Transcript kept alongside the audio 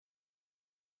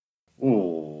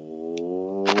Welcome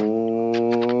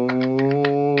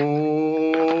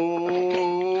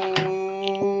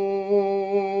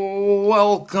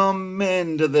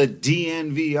into the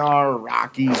DNVR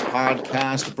Rockies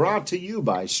podcast, brought to you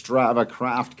by Strava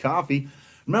Craft Coffee.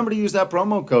 Remember to use that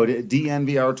promo code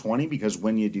DNVR20 because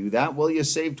when you do that, well, you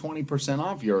save 20%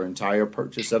 off your entire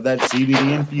purchase of that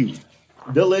CBD-infused,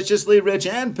 deliciously rich,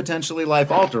 and potentially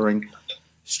life-altering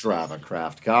Strava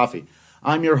Craft Coffee.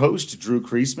 I'm your host, Drew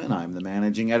Kreisman. I'm the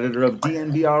managing editor of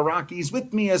DNVR Rockies.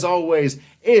 With me, as always,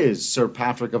 is Sir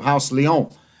Patrick of House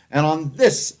Lyon. And on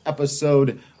this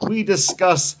episode, we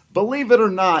discuss, believe it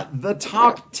or not, the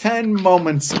top 10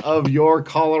 moments of your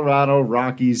Colorado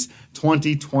Rockies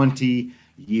 2020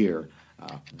 year.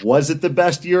 Was it the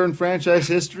best year in franchise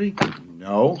history?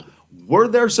 No. Were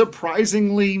there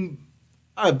surprisingly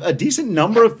a decent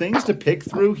number of things to pick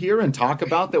through here and talk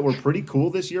about that were pretty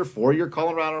cool this year for your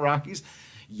Colorado Rockies?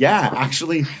 Yeah,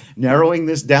 actually, narrowing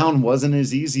this down wasn't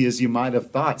as easy as you might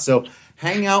have thought. So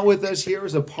hang out with us here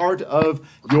as a part of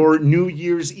your New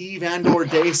Year's Eve and or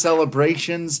day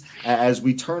celebrations as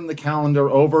we turn the calendar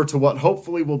over to what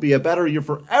hopefully will be a better year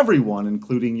for everyone,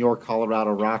 including your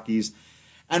Colorado Rockies.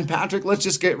 And Patrick, let's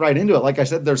just get right into it. Like I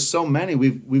said, there's so many.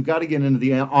 We've got to get into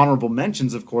the honorable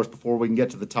mentions, of course, before we can get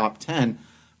to the top 10.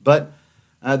 But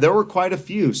there were quite a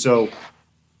few. So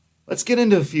let's get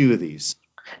into a few of these.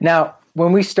 Now,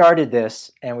 when we started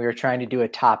this and we were trying to do a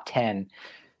top 10,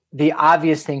 the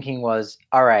obvious thinking was,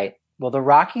 all right, well, the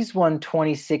Rockies won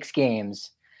 26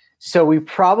 games, so we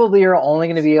probably are only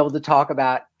going to be able to talk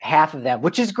about half of them,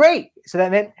 which is great. So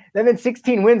that meant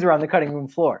 16 wins were on the cutting room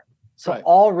floor. So right.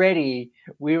 Already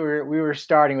we were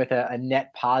starting with a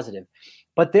net positive.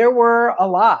 But there were a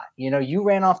lot. You know, you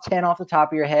ran off 10 off the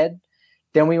top of your head.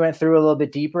 Then we went through a little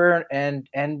bit deeper and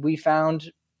we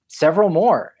found several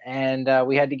more, and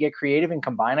we had to get creative and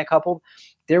combine a couple.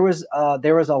 There was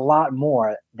a lot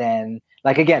more than,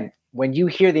 like, again, when you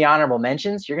hear the honorable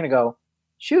mentions, you're going to go,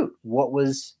 shoot, what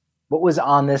was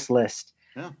on this list?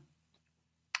 Yeah.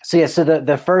 So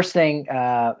the first thing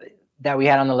that we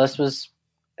had on the list was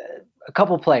a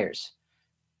couple players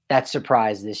that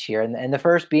surprised this year. And the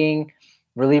first being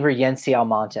reliever Yency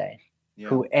Almonte,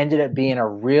 who ended up being a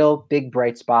real big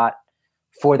bright spot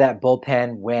for that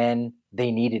bullpen when they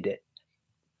needed it.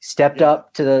 Stepped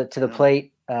up to the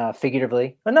plate,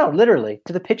 figuratively, but no, literally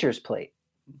to the pitcher's plate.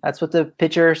 That's what the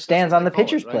pitcher stands on the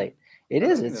pitcher's plate. It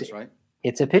is. It's right.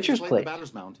 It's a pitcher's plate. The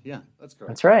batter's mound. Yeah, that's correct.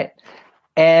 That's right.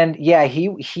 And yeah,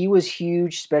 he was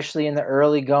huge, especially in the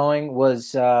early going.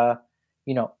 Was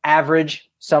average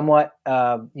somewhat.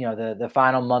 The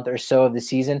final month or so of the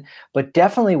season, but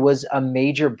definitely was a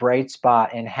major bright spot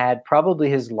and had probably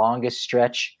his longest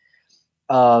stretch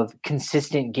of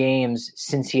consistent games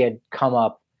since he had come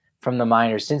up from the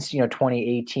minors, since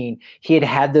 2018. He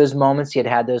had those moments, he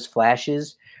had those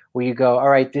flashes where you go, all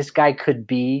right, this guy could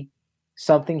be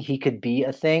something, he could be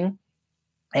a thing.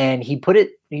 And he put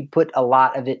a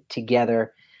lot of it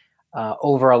together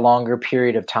over a longer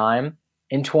period of time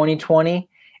in 2020,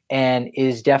 and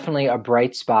is definitely a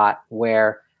bright spot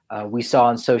where we saw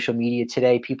on social media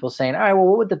today people saying, all right, well,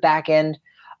 what would the back end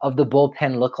of the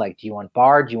bullpen look like? Do you want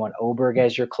Bard? Do you want Oberg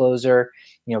as your closer?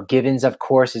 Givens, of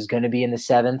course, is going to be in the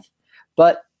 7th,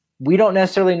 but we don't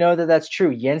necessarily know that that's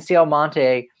true. Yency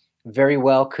Almonte very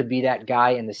well could be that guy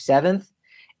in the 7th.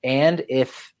 And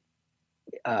if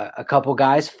a couple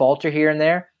guys falter here and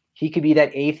there, he could be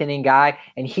that 8th inning guy,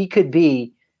 and he could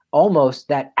be almost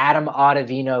that Adam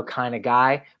Ottavino kind of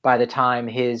guy by the time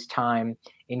his time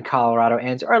in Colorado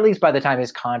ends, or at least by the time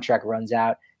his contract runs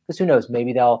out. Because who knows,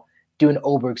 maybe they'll do an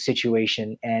Oberg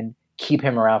situation and keep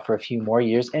him around for a few more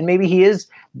years. And maybe he is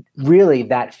really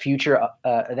that future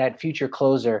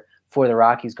closer for the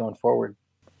Rockies going forward.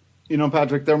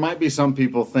 Patrick, there might be some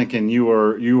people thinking you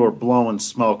were blowing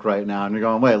smoke right now, and you're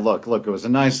going, wait, look, it was a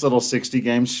nice little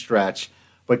 60-game stretch,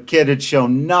 but Kidd had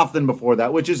shown nothing before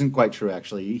that, which isn't quite true,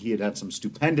 actually. He had some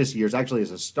stupendous years, actually,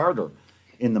 as a starter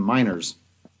in the minors,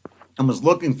 and was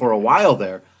looking for a while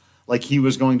there like he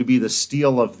was going to be the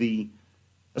steal of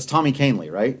that's Tommy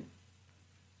Kahnle, right?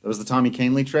 That was the Tommy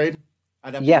Kahnle trade?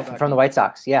 Yeah, from the White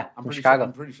Sox. Yeah, from Chicago.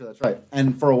 I'm pretty sure that's right.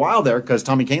 And for a while there, because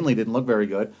Tommy Kahnle didn't look very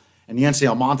good, and Yency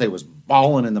Almonte was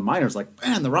balling in the minors, like,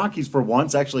 man, the Rockies for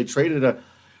once actually traded a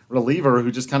reliever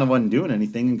who just kind of wasn't doing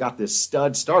anything and got this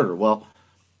stud starter. Well,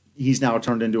 he's now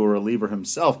turned into a reliever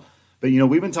himself. But,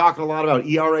 we've been talking a lot about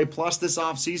ERA plus this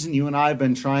offseason. You and I have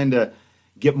been trying to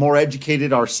get more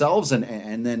educated ourselves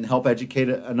and then help educate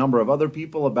a number of other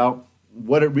people about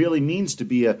what it really means to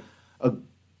be a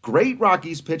great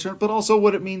Rockies pitcher, but also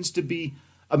what it means to be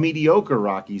a mediocre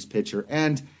Rockies pitcher.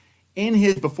 And In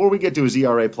his before we get to his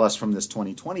ERA plus from this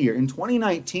 2020 year, in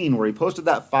 2019, where he posted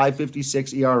that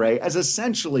 5.56 ERA as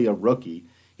essentially a rookie,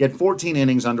 he had 14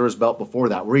 innings under his belt before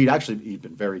that, where he'd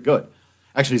been very good.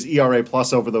 Actually, his ERA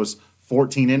plus over those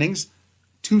 14 innings,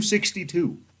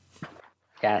 262.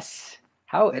 Yes.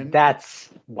 How And that's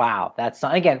wow. That's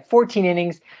not, again 14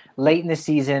 innings late in the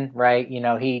season, right? You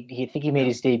know, he I think he made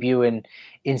his debut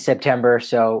in September,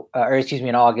 so or excuse me,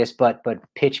 in August, but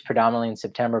pitched predominantly in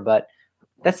September. But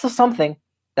that's still something.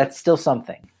 That's still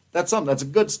something. that's something. That's a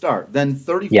good start. Then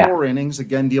Yeah. 34 innings,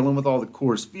 again dealing with all the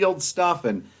Coors Field stuff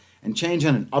and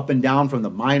changing and up and down from the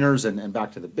minors and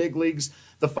back to the big leagues.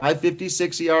 The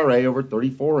 5.56 ERA over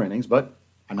 34 innings, but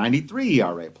a 93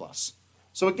 ERA plus.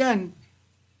 So again,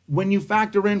 when you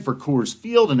factor in for Coors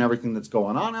Field and everything that's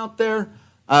going on out there,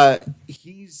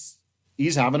 he's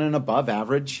having an above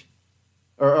average,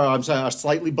 or I'm sorry, a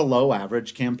slightly below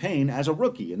average campaign as a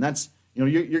rookie, and that's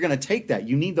you're going to take that.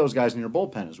 You need those guys in your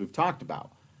bullpen, as we've talked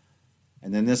about.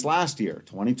 And then this last year,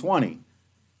 2020,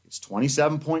 it's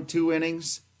 27.2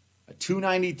 innings, a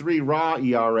 293 raw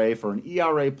ERA for an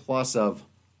ERA plus of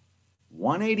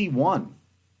 181.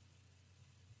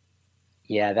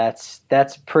 Yeah,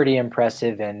 that's pretty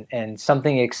impressive and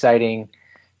something exciting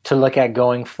to look at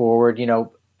going forward. You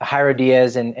know, Jairo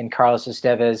Diaz and Carlos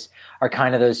Estevez are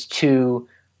kind of those two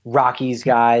Rockies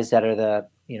guys that are the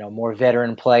more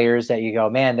veteran players that you go,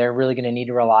 man, they're really going to need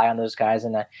to rely on those guys,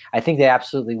 and I think they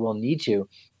absolutely will need to.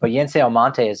 But Yensei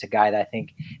Almonte is a guy that I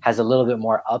think has a little bit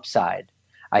more upside.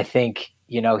 I think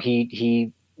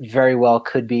he very well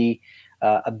could be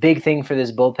a big thing for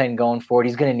this bullpen going forward.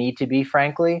 He's going to need to be,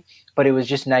 frankly, but it was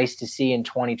just nice to see in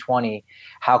 2020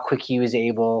 how quick he was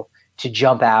able to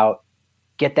jump out,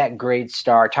 get that great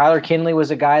start. Tyler Kinley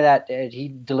was a guy that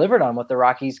he delivered on what the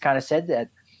Rockies kind of said that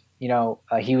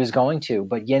he was going to,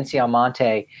 but Yensei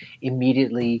Almonte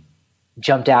immediately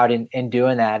jumped out in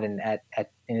doing that, and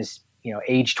in his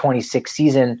age 26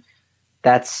 season,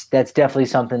 that's definitely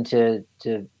something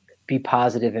to be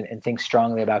positive and think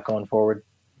strongly about going forward.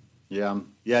 Yeah.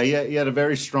 He had a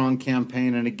very strong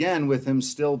campaign, and again, with him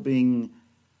still being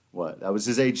that was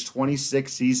his age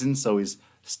 26 season, so he's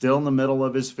still in the middle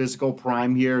of his physical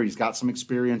prime here. He's got some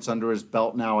experience under his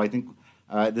belt now. I think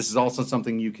this is also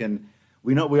something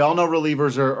we all know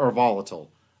relievers are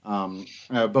volatile,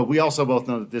 but we also both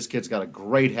know that this kid's got a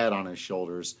great head on his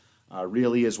shoulders.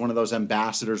 Really is one of those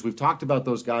ambassadors. We've talked about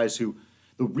those guys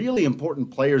the really important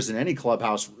players in any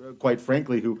clubhouse, quite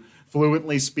frankly, who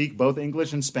fluently speak both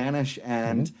English and Spanish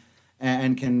and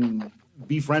can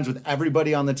be friends with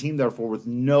everybody on the team, therefore, with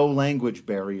no language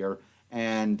barrier.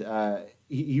 And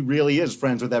he really is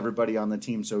friends with everybody on the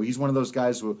team. So he's one of those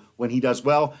guys who, when he does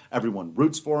well, everyone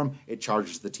roots for him. It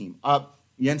charges the team up.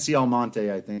 Yensei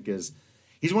Almonte, I think,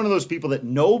 he's one of those people that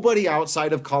nobody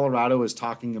outside of Colorado is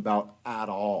talking about at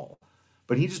all.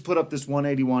 But he just put up this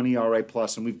 181 ERA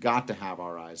plus, and we've got to have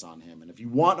our eyes on him. And if you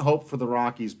want hope for the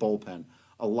Rockies bullpen,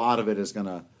 a lot of it is going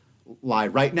to lie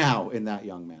right now in that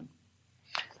young man.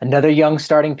 Another young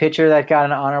starting pitcher that got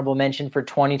an honorable mention for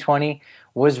 2020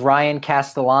 was Ryan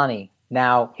Castellani.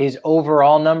 Now, his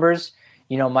overall numbers,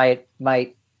 might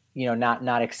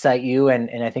not excite you,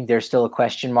 and I think there's still a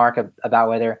question mark about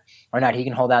whether or not he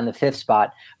can hold down the fifth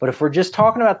spot. But if we're just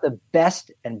talking about the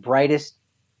best and brightest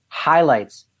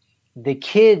highlights, the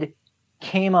kid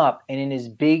came up and in his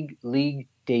big league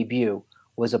debut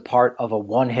was a part of a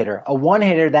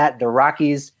one-hitter that the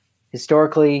Rockies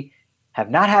historically have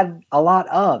not had a lot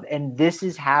of. And this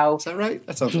is how Is that right?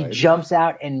 That sounds he right. jumps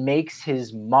out and makes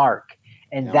his mark.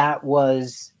 And that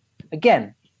was,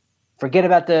 again, forget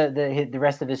about the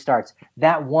rest of his starts.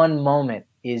 That one moment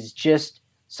is just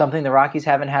something the Rockies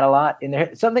haven't had a lot in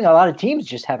their, something a lot of teams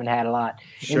just haven't had a lot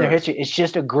in their history. It's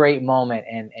just a great moment.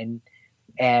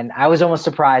 And I was almost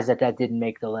surprised that didn't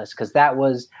make the list, because that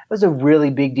was a really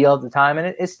big deal at the time,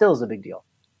 and it still is a big deal.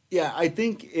 Yeah, I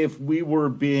think if we were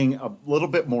being a little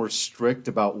bit more strict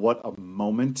about what a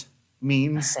moment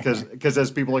means, because as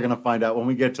people are going to find out when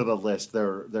we get to the list,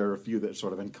 there are a few that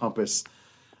sort of encompass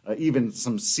even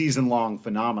some season-long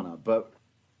phenomena. But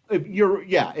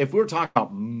if we're talking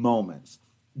about moments,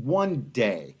 one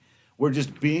day where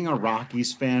just being a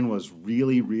Rockies fan was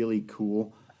really, really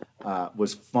cool,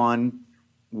 was fun,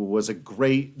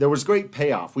 there was great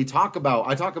payoff. I talk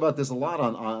about this a lot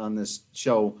on this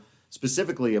show,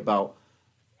 specifically about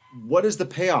what is the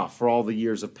payoff for all the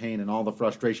years of pain and all the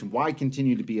frustration. Why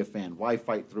continue to be a fan? Why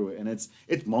fight through it? And it's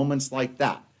moments like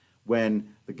that when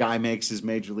the guy makes his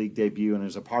major league debut and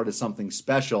is a part of something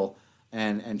special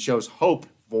and shows hope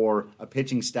for a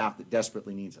pitching staff that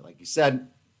desperately needs it. Like you said,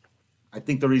 I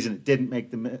think the reason it didn't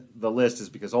make the list is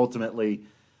because ultimately,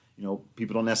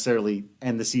 people don't necessarily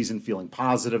end the season feeling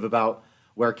positive about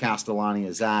where Castellani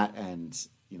is at, and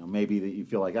maybe that you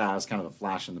feel like it's kind of a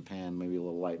flash in the pan, maybe a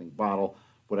little lightning bottle,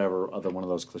 whatever other one of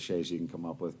those cliches you can come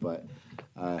up with. But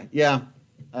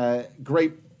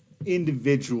great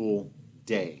individual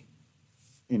day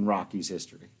in Rockies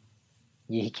history.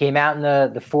 He came out in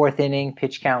the fourth inning.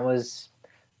 Pitch count was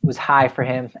high for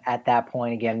him at that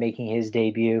point, again, making his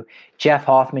debut. Jeff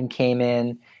Hoffman came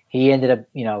in. He ended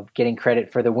up, getting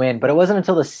credit for the win. But it wasn't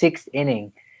until the sixth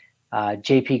inning,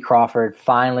 J.P. Crawford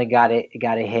finally got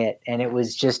a hit. And it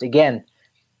was just, again,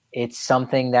 it's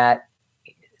something that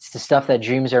it's the stuff that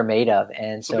dreams are made of.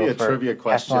 And so a trivia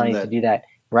question to do that,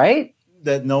 right?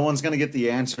 That no one's going to get the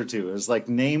answer to is like,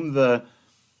 name the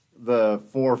 4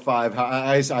 or 5.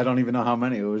 I don't even know how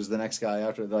many. It was the next guy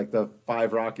after, like the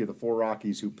 4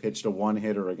 Rockies who pitched a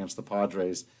one-hitter against the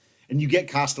Padres. And you get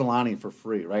Castellani for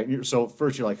free, right? So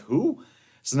first you're like, who?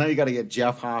 So now you got to get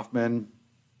Jeff Hoffman.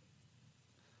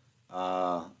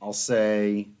 I'll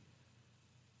say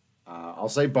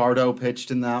Bardo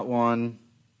pitched in that one.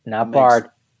 Not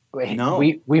Bard. Wait, no.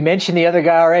 We mentioned the other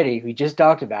guy already. We just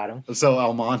talked about him. So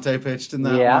Almonte pitched in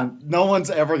that one. No one's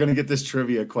ever going to get this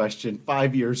trivia question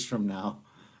 5 years from now.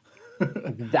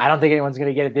 I don't think anyone's going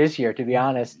to get it this year, to be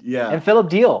honest. Yeah. And Philip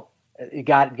Deal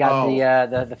got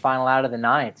the final out of the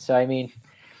ninth. So, I mean,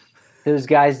 those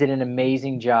guys did an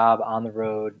amazing job on the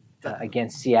road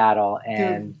against Seattle.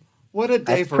 And dude, what a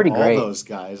day for all those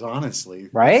guys, honestly.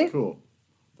 Right? That's cool.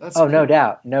 Cool. No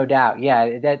doubt.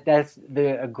 Yeah, that's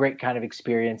a great kind of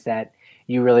experience that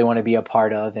you really want to be a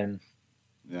part of. And,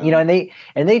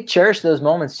 and they cherish those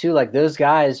moments too. Like those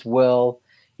guys will,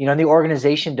 and the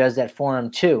organization does that for them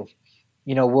too.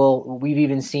 We've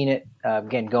even seen it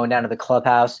again going down to the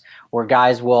clubhouse where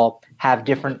guys will have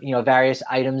different, various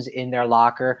items in their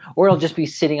locker, or it'll just be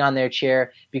sitting on their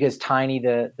chair because Tiny,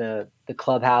 the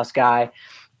clubhouse guy,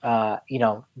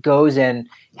 goes and,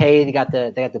 hey, they got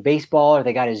the baseball, or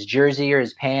they got his jersey or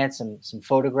his pants and some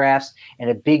photographs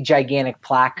and a big gigantic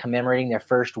plaque commemorating their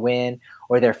first win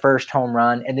or their first home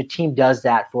run. And the team does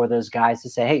that for those guys to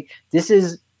say, hey, this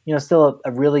is, still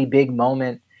a really big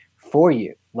moment for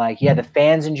you. Like, the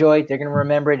fans enjoy it. They're going to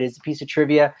remember it. It's a piece of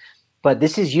trivia, but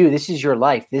this is you. This is your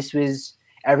life. This was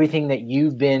everything that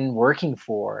you've been working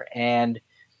for. And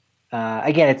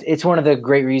again, it's one of the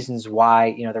great reasons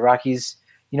why, the Rockies,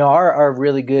 are a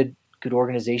really good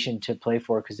organization to play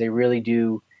for, because they really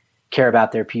do care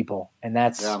about their people. And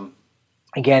that's,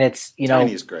 again, it's,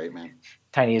 Tiny is great, man.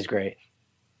 Tiny is great.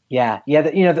 Yeah.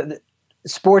 The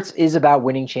sports is about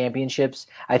winning championships.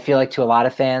 I feel like to a lot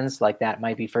of fans, like that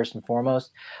might be first and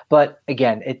foremost. But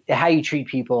again, how you treat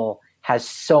people has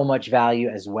so much value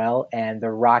as well. And the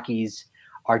Rockies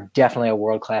are definitely a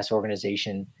world-class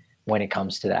organization when it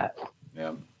comes to that.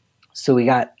 Yeah. So we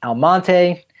got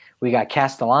Almonte. We got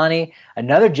Castellani.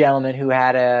 Another gentleman who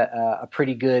had a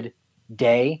pretty good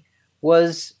day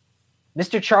was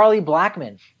Mr. Charlie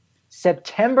Blackmon,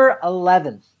 September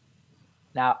 11th.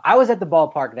 Now, I was at the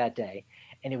ballpark that day,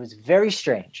 and it was very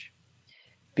strange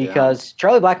because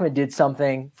Charlie Blackmon did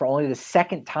something for only the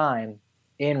second time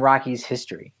in Rockies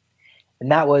history,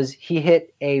 and that was he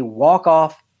hit a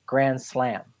walk-off grand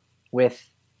slam, with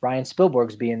Ryan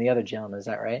Spilborghs being the other gentleman. Is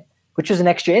that right? Which was an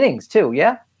extra innings too,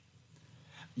 yeah?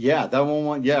 Yeah, that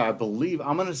one. Yeah, I believe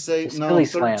I'm going to say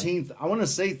 13th. I want to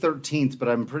say 13th, but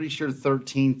I'm pretty sure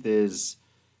 13th is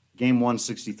game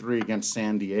 163 against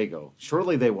San Diego.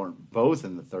 Surely they weren't both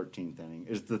in the 13th inning.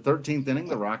 Is the 13th inning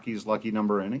the Rockies' lucky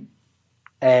number inning?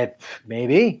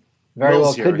 Maybe. Very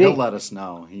well could be. He'll let us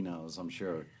know. He knows, I'm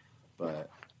sure.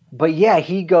 But yeah,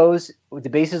 he goes with the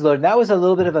bases loaded. That was a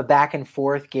little bit of a back and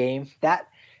forth game.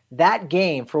 That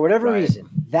game, for whatever reason,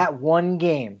 that one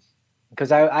game,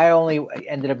 because I only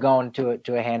ended up going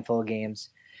to a handful of games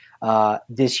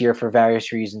this year for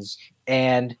various reasons.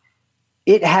 And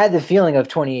it had the feeling of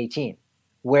 2018,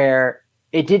 where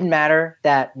it didn't matter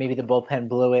that maybe the bullpen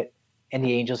blew it and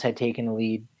the Angels had taken the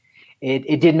lead.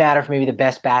 It didn't matter if maybe the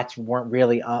best bats weren't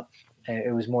really up.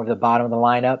 It was more of the bottom of the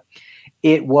lineup.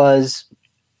 There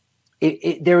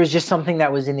was just something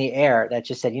that was in the air that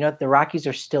just said, the Rockies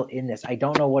are still in this. I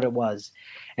don't know what it was.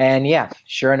 And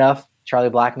sure enough, Charlie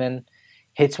Blackmon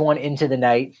hits one into the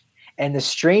night. And the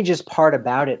strangest part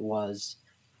about it was,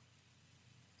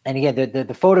 and again,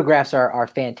 the photographs are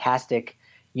fantastic,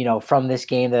 from this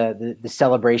game, the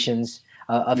celebrations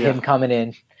of him coming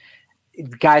in.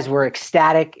 Guys were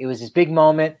ecstatic. It was this big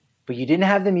moment, but you didn't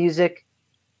have the music,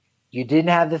 you didn't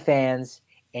have the fans,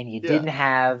 and you didn't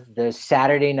have the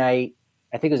Saturday night,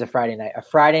 I think it was a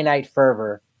Friday night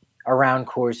fervor around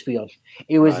Coors Field.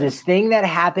 It was this thing that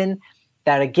happened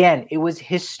that, again, it was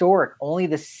historic. Only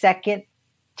the second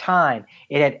time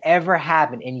it had ever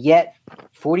happened. And yet,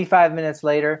 45 minutes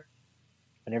later,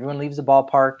 when everyone leaves the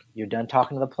ballpark, you're done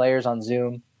talking to the players on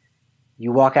Zoom,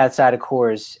 you walk outside of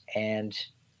Coors and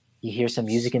you hear some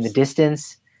music in the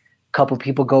distance. A couple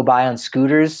people go by on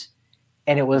scooters,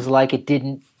 and it was like it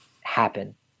didn't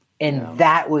happen. And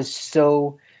that was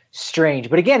so strange.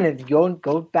 But again, if you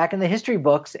go back in the history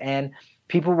books, and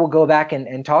people will go back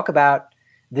and talk about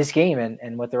this game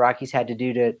and what the Rockies had to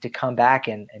do to come back,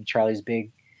 and Charlie's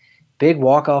big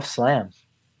walk-off slam.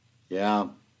 Yeah.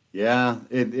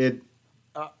 It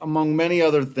among many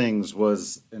other things,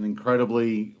 was an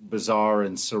incredibly bizarre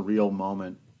and surreal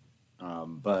moment.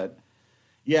 But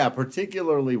yeah,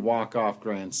 particularly walk-off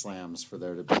grand slams for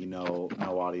there to be no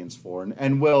audience for.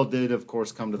 And Will did, of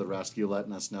course, come to the rescue,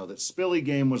 letting us know that Spilly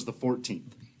game was the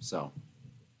 14th. So,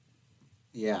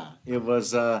 yeah, it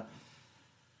was, and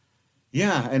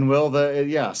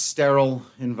Will, sterile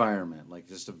environment, like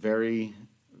just a very,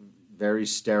 very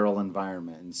sterile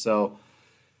environment. And so,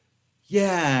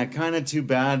 yeah, kind of too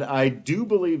bad. I do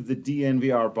believe the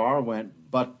DNVR bar went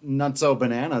but nutso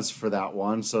bananas for that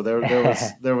one. So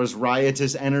there was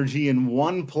riotous energy in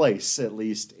one place, at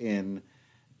least in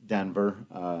Denver,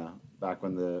 back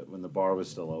when the bar was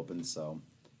still open. So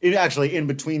it actually in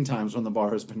between times when the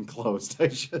bar has been closed, I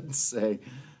should say.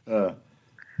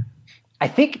 I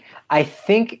think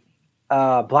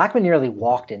Blackmon nearly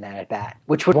walked in that at bat,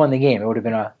 which would have won the game. It would have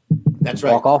been a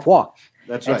walk-off walk.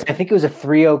 That's right. I think it was a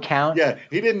 3-0 count. Yeah,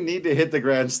 he didn't need to hit the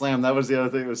grand slam. That was the other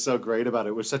thing that was so great about it.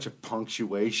 It was such a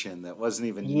punctuation that wasn't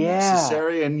even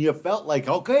necessary, and you felt like,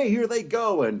 okay, here they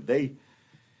go, and they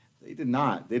did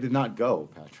not. They did not go,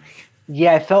 Patrick.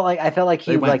 Yeah, I felt like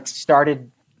he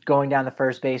started going down the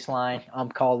first baseline,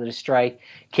 called it a strike,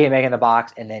 came back in the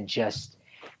box, and then just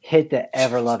hit the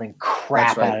ever-loving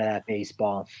crap out of that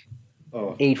baseball.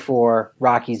 8-4,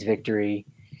 Rockies victory.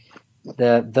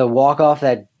 The walk-off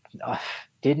that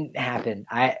didn't happen.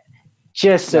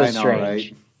 Just so strange.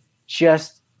 Right?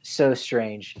 Just so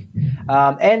strange.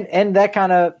 And that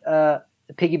kind of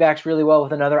piggybacks really well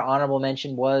with another honorable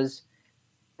mention was,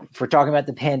 if we're talking about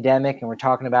the pandemic and we're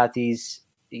talking about these,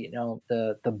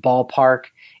 the ballpark,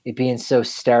 it being so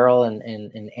sterile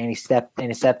and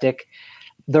antiseptic,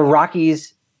 the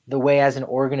Rockies, the way as an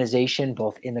organization,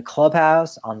 both in the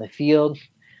clubhouse, on the field,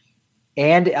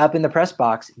 and up in the press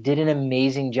box, did an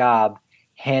amazing job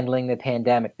handling the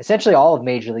pandemic. Essentially all of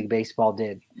Major League Baseball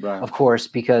did, of course,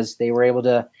 because they were able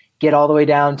to get all the way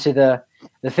down to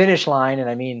the finish line. And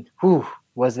I mean,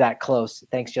 was that close?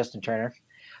 Thanks, Justin Turner.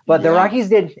 But the Rockies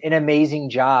did an amazing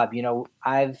job.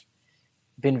 I've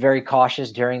been very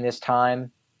cautious during this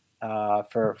time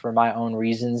for my own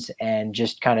reasons, and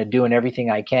just kind of doing everything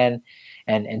I can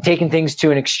and taking things to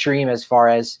an extreme as far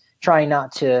as trying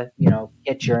not to,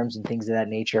 get germs and things of that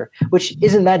nature, which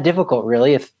isn't that difficult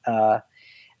really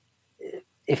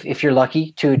if you're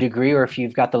lucky to a degree, or if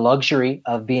you've got the luxury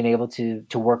of being able to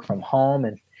work from home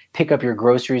and pick up your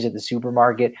groceries at the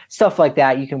supermarket, stuff like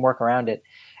that, you can work around it.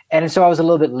 And so I was a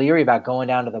little bit leery about going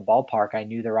down to the ballpark. I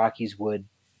knew the Rockies would,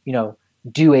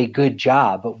 do a good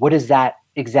job, but what does that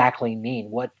exactly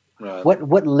mean? What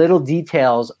little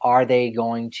details are they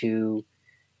going to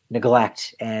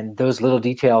neglect? And those little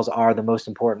details are the most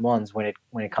important ones when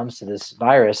it comes to this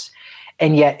virus.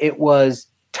 And yet it was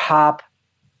top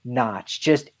notch.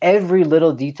 Just every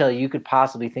little detail you could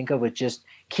possibly think of, with just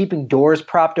keeping doors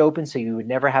propped open so you would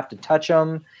never have to touch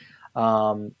them.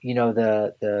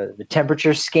 The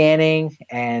temperature scanning,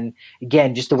 and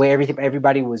again, just the way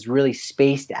everybody was really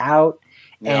spaced out.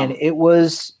 Yeah. And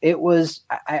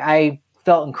I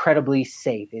felt incredibly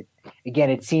safe.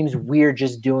 It seems weird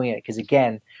just doing it, because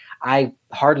again, I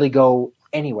hardly go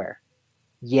anywhere,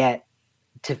 yet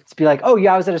to be like, oh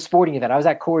yeah, I was at a sporting event, I was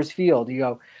at Coors Field. You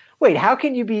go, wait, how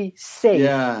can you be safe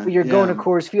when you're going to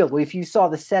Coors Field? Well, if you saw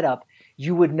the setup,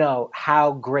 you would know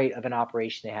how great of an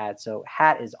operation they had. So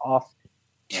hat is off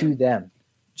to them.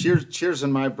 Cheers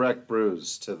in my Breck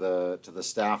Brews to the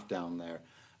staff down there,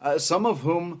 some of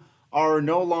whom are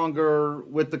no longer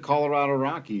with the Colorado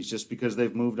Rockies just because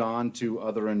they've moved on to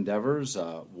other endeavors.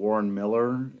 Warren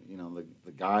Miller,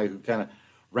 the guy who kind of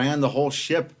ran the whole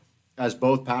ship as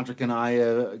both Patrick and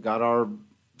I got our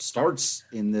starts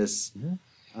in this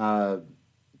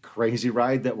crazy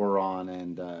ride that we're on.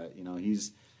 And,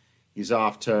 he's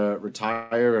off to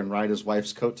retire and ride his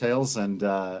wife's coattails, and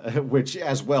which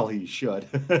as well he should.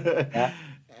 Yeah.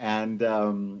 And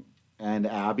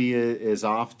Abby is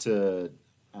off to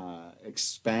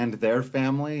expand their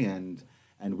family, and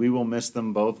we will miss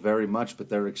them both very much. But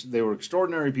they were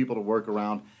extraordinary people to work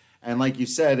around, and like you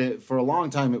said, for a long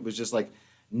time it was just like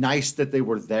nice that they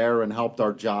were there and helped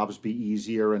our jobs be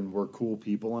easier and were cool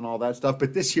people and all that stuff.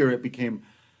 But this year it became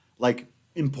like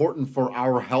important for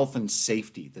our health and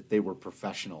safety that they were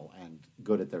professional and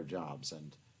good at their jobs,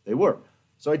 and they were.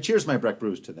 So I cheers my Breck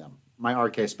Brews to them. My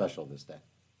RK special this day.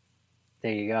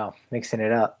 There you go, mixing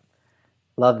it up.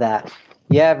 Love that.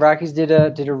 Yeah, Rockies did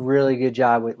a really good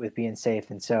job with being safe,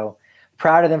 and so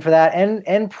proud of them for that,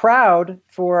 and proud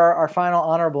for our final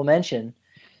honorable mention.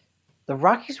 The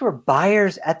Rockies were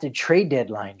buyers at the trade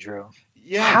deadline, Drew.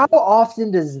 Yeah. How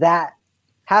often does that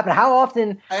happen? How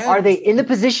often are they in the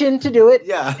position to do it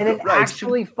Yeah, and then right.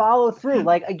 actually follow through?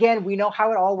 Like, again, we know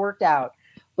how it all worked out,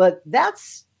 but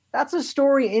that's a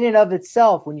story in and of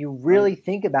itself when you really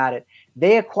think about it.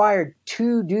 They acquired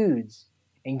two dudes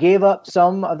and gave up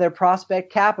some of their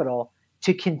prospect capital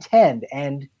to contend.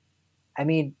 And, I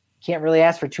mean, can't really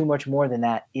ask for too much more than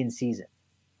that in season.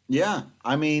 Yeah,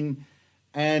 I mean,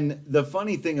 and the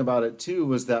funny thing about it too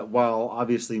was that while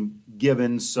obviously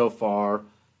Gibbons so far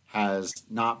has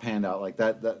not panned out like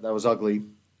that was ugly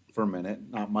for a minute,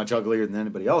 not much uglier than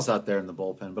anybody else out there in the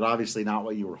bullpen, but obviously not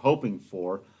what you were hoping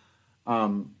for.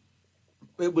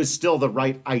 It was still the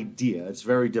right idea. It's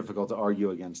very difficult to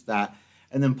argue against that.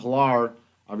 And then Pilar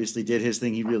obviously did his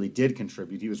thing. He really did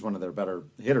contribute. He was one of their better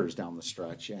hitters down the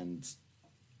stretch, and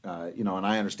and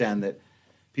I understand that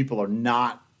people are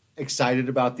not excited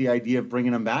about the idea of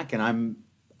bringing him back, and I'm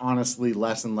honestly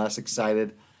less and less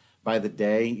excited by the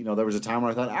day. There was a time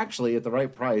where I thought, actually, at the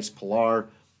right price, Pilar,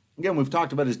 again, we've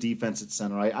talked about his defense at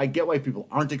center. I get why people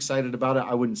aren't excited about it.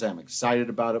 I wouldn't say I'm excited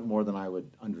about it more than I would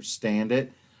understand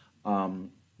it.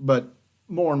 But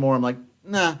more and more, I'm like,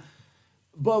 nah.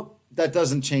 But that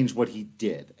doesn't change what he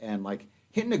did. And, like,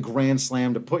 hitting a grand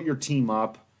slam to put your team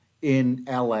up in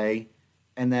L.A.,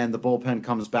 and then the bullpen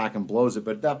comes back and blows it.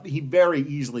 But he very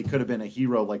easily could have been a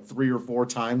hero like 3 or 4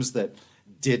 times that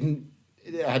didn't.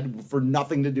 It had for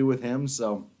nothing to do with him.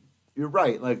 So you're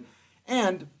right. Like,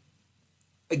 and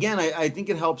again, I think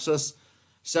it helps us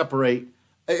separate.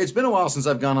 It's been a while since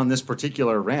I've gone on this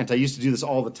particular rant. I used to do this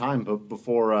all the time, but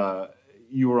before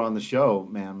you were on the show,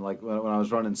 man, like when I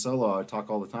was running solo, I talk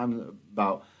all the time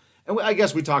about, and I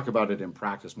guess we talk about it in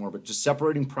practice more, but just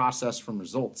separating process from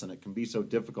results. And it can be so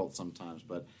difficult sometimes,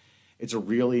 but it's a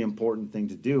really important thing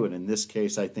to do. And in this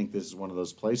case, I think this is one of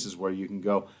those places where you can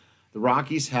go, the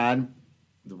Rockies had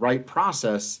the right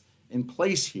process in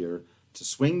place here to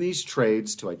swing these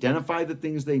trades, to identify the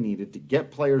things they needed, to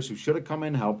get players who should have come in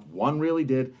and helped. One really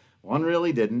did, one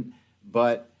really didn't.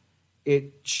 But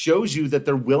it shows you that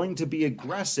they're willing to be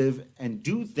aggressive and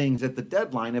do things at the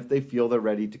deadline if they feel they're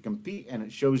ready to compete. And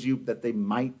it shows you that they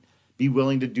might be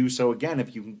willing to do so again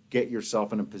if you can get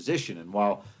yourself in a position. And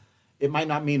while it might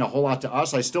not mean a whole lot to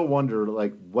us, I still wonder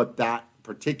like what that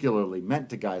particularly meant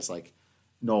to guys like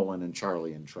Nolan and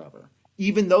Charlie and Trevor.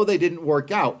 Even though they didn't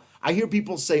work out, I hear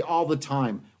people say all the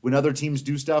time when other teams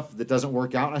do stuff that doesn't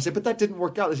work out, and I say, but that didn't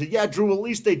work out. They say, yeah, Drew, at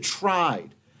least they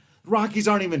tried. The Rockies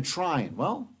aren't even trying.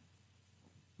 Well,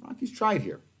 Rockies tried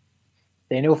here.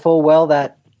 They knew full well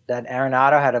that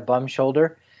Arenado had a bum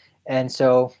shoulder. And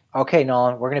so, okay,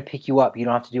 Nolan, we're going to pick you up. You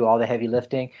don't have to do all the heavy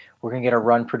lifting. We're going to get a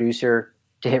run producer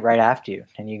to hit right after you.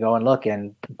 And you go and look,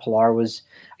 and Pilar was,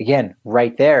 again,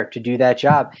 right there to do that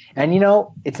job. And,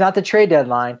 it's not the trade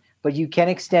deadline, but you can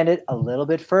extend it a little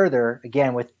bit further,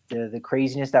 again, with the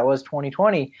craziness that was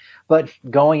 2020. But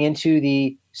going into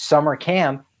the summer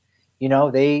camp,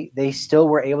 they still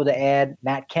were able to add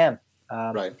Matt Kemp.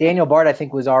 Right. Daniel Bard, I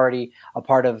think, was already a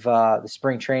part of the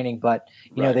spring training, but,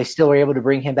 they still were able to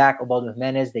bring him back. Ubaldo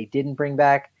Jimenez, they didn't bring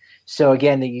back. So,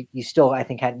 again, you still, I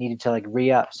think, had needed to, like,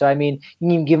 re-up. So, I mean, you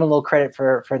can give him a little credit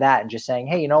for that and just saying,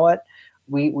 hey, you know what?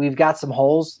 We've got some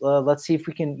holes. Let's see if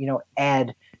we can,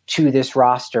 add to this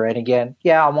roster. And again,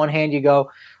 yeah, on one hand you go,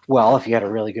 well, if you had a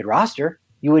really good roster,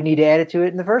 you would need to add it to it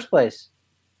in the first place.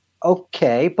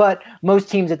 Okay, but most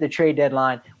teams at the trade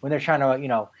deadline, when they're trying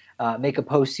to, make a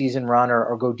postseason run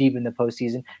or go deep in the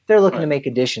postseason, they're looking to make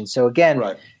additions. So again,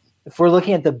 if we're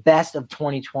looking at the best of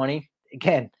 2020,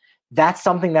 again, that's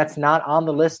something that's not on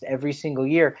the list every single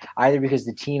year, either because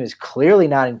the team is clearly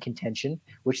not in contention,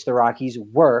 which the Rockies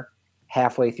were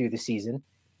halfway through the season.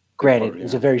 Granted, it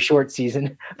was a very short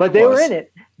season, but they were in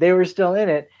it. They were still in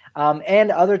it. And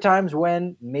other times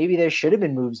when maybe there should have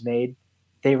been moves made,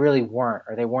 they really weren't,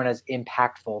 or they weren't as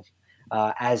impactful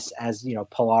as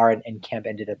Pilar and Kemp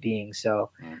ended up being.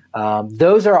 So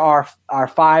those are our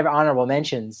 5 honorable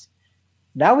mentions.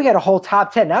 Now we got a whole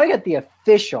top 10. Now we got the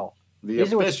official. This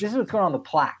is what's going on the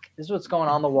plaque. This is what's going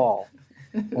on the wall.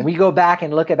 When we go back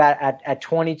and look at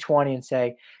 2020 and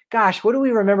say, gosh, what do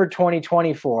we remember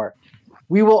 2020 for?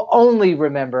 We will only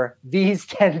remember these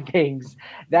 10 things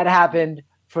that happened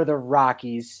for the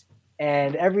Rockies,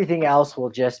 and everything else will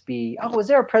just be, oh, was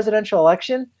there a presidential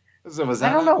election? So was I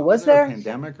that, don't know. Was there there? a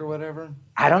pandemic or whatever?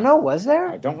 I don't know. Was I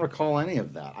there? don't recall any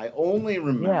of that. I only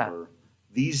remember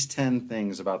these 10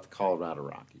 things about the Colorado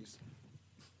Rockies.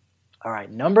 All right,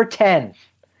 number 10.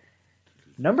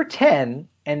 Number 10,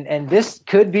 and this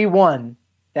could be one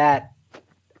that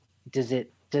does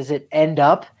it end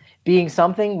up being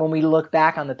something when we look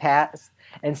back on the past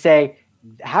and say,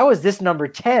 how is this number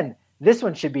 10? This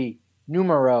one should be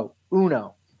numero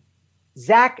uno.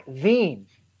 Zach Veen.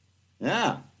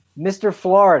 Yeah. Mr.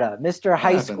 Florida, Mr.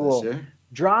 High happened School, this year.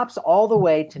 drops all the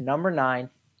way to number 9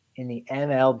 in the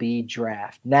MLB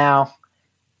draft. Now,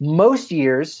 most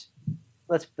years,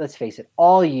 let's face it,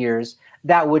 all years,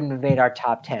 that wouldn't have made our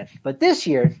top 10. But this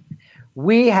year,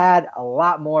 we had a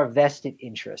lot more vested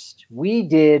interest. We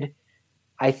did,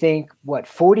 I think,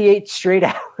 48 straight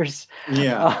hours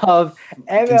of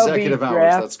MLB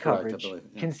draft coverage. Yeah.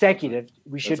 Consecutive.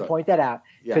 We should point that out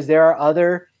because there are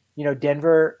other,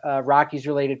 Denver Rockies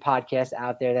related podcasts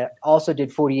out there that also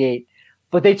did 48,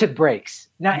 but they took breaks.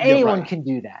 Now anyone can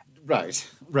do that. Right.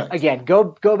 Again,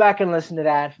 go back and listen to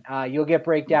that. You'll get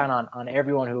breakdown on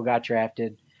everyone who got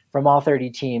drafted from all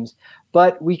 30 teams.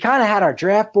 But we kind of had our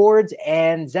draft boards,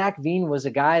 and Zach Veen was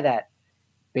a guy that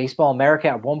Baseball America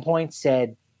at one point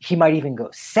said he might even go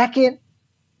second.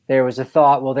 There was a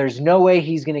thought, well, there's no way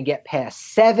he's going to get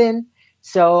past 7.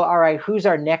 So, all right, who's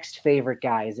our next favorite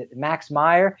guy? Is it Max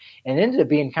Meyer? And it ended up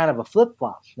being kind of a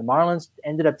flip-flop. The Marlins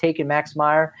ended up taking Max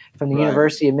Meyer from the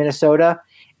University of Minnesota,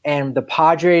 and the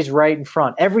Padres right in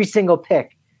front. Every single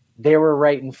pick, they were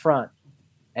right in front.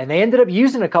 And they ended up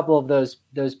using a couple of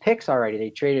those picks already. They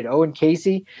traded Owen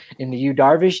Casey in the Yu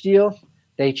Darvish deal.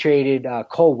 They traded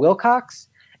Cole Wilcox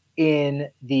in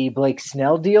the Blake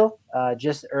Snell deal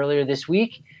just earlier this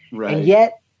week. Right. And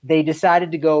yet they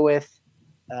decided to go with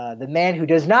the man who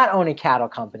does not own a cattle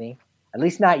company, at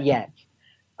least not yet,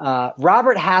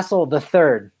 Robert Hassel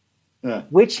III,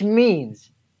 which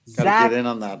means Zach get in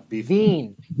on that beef.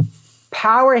 Veen,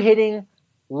 power-hitting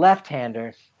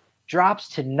left-hander, drops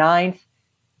to 9th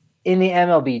in the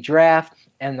MLB draft,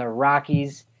 and the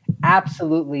Rockies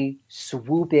absolutely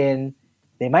swoop in.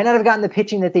 They might not have gotten the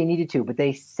pitching that they needed to, but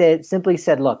they simply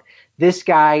said, look, this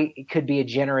guy could be a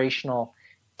generational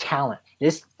talent.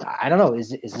 I don't know,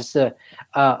 is this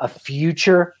a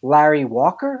future Larry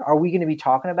Walker? Are we going to be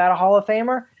talking about a Hall of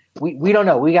Famer? We don't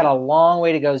know. We got a long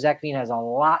way to go. Zach Veen has a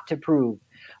lot to prove.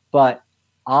 But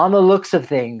on the looks of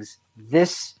things,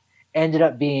 this ended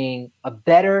up being a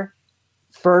better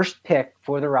first pick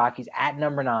for the Rockies at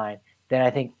number 9 than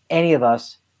I think any of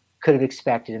us could have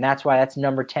expected. And that's why that's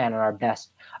number 10 on our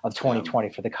best of 2020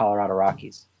 for the Colorado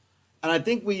Rockies. And I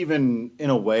think we even, in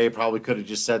a way, probably could have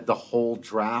just said the whole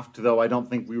draft, though I don't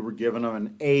think we were giving them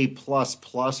an A++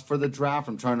 for the draft.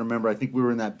 I'm trying to remember. I think we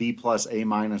were in that B+, A-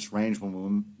 range when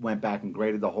we went back and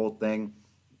graded the whole thing.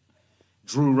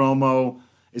 Drew Romo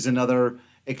is another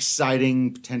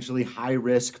exciting, potentially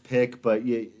high-risk pick, but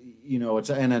it's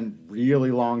a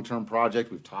really long-term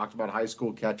project. We've talked about high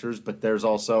school catchers, but there's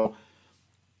also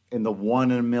in the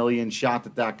 1 in a million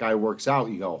shot that guy works out,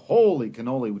 you go, holy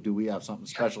cannoli, do we have something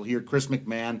special here? Chris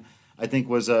McMahon, I think,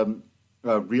 was a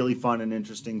really fun and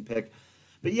interesting pick.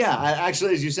 But yeah,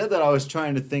 actually, as you said that, I was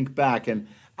trying to think back, and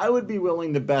I would be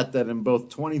willing to bet that in both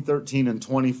 2013 and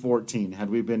 2014, had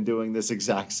we been doing this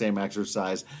exact same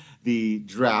exercise, the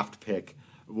draft pick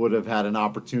would have had an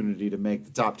opportunity to make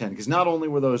the top 10. Because not only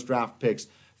were those draft picks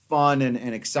fun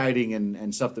and exciting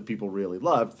and stuff that people really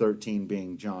loved, 13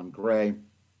 being John Gray,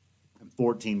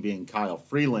 14 being Kyle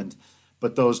Freeland,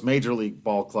 but those major league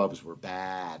ball clubs were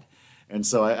bad. And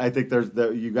so I think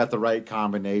you got the right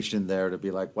combination there to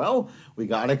be like, well, we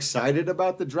got excited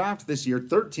about the draft this year.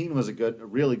 13 was a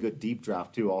really good deep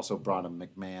draft too. Also brought in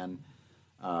Ryan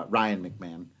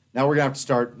McMahon. Now we're going to have to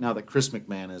start, now that Chris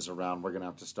McMahon is around, we're going to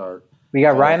have to start. We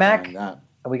got Rymack, and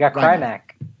we got Krymack.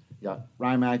 Yeah,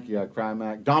 Rymack,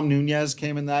 Krymack. Dom Nunez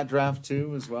came in that draft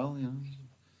too as well.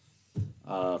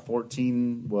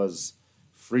 14 was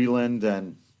Freeland,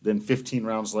 and then 15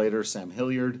 rounds later, Sam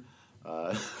Hilliard,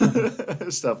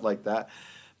 stuff like that.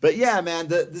 But yeah, man,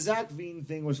 the Zach Veen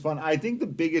thing was fun. I think the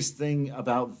biggest thing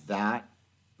about that,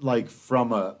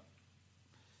 from a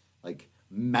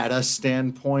meta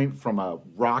standpoint, from a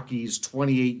Rockies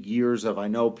 28 years of, I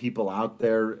know people out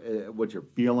there, what you're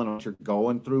feeling, what you're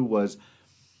going through, was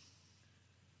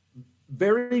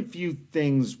very few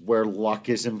things where luck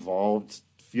is involved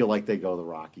feel like they go the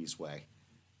Rockies' way.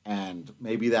 And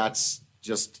maybe that's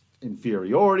just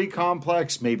inferiority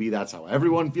complex. Maybe that's how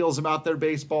everyone feels about their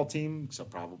baseball team, except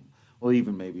probably,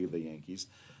 even maybe the Yankees.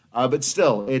 But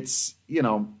still, it's,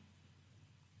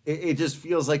 it just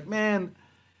feels like, man,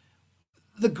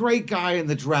 the great guy in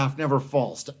the draft never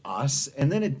falls to us,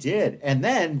 and then it did, and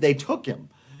then they took him,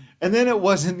 and then it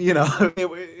wasn't,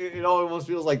 it almost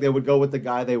feels like they would go with the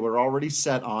guy they were already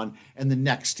set on, and the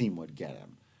next team would get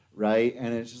him, right?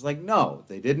 And it's just like, no,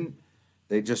 they didn't.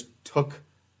 They just took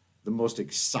the most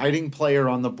exciting player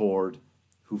on the board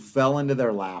who fell into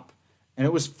their lap, and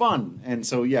it was fun. And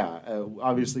so, yeah,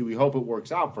 obviously we hope it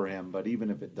works out for him, but even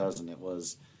if it doesn't, it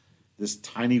was this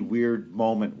tiny weird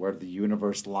moment where the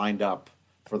universe lined up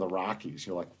for the Rockies.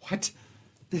 You're like, what?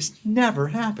 This never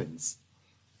happens.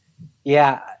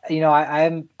 Yeah,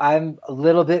 I'm a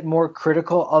little bit more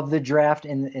critical of the draft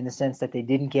in the sense that they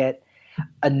didn't get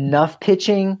enough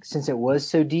pitching since it was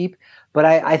so deep. But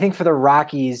I think for the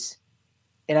Rockies,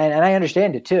 and I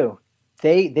understand it too,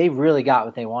 they really got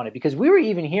what they wanted, because we were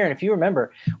even hearing, if you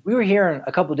remember, we were hearing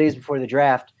a couple of days before the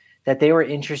draft that they were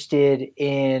interested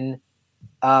in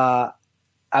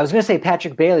I was going to say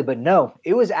Patrick Bailey, but no,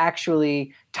 it was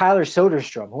actually Tyler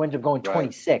Soderstrom, who ended up going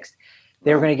 26th.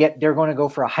 They're going to go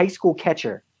for a high school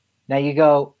catcher. Now you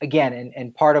go again,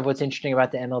 and part of what's interesting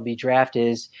about the MLB draft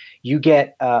is you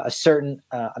get a certain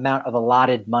amount of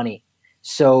allotted money.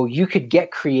 So you could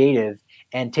get creative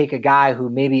and take a guy who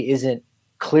maybe isn't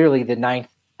clearly the 9th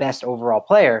best overall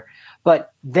player,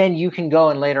 but then you can go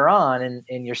and later on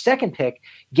in your second pick,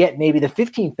 get maybe the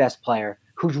 15th best player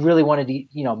who really wanted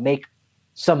to, make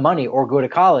some money or go to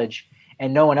college,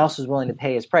 and no one else was willing to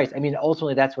pay his price. I mean,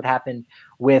 ultimately that's what happened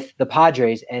with the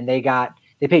Padres, and they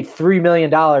paid $3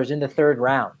 million in the third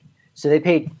round. So they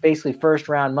paid basically first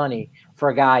round money for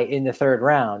a guy in the third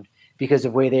round because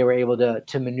of the way they were able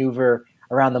to maneuver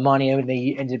around the money, and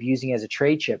they ended up using it as a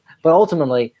trade chip. But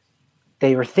ultimately,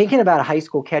 they were thinking about a high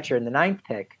school catcher in the 9th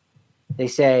pick. They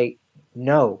say,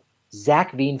 no,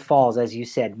 Zach Veen falls, as you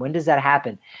said. When does that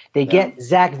happen? They get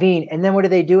Zach Veen, and then what do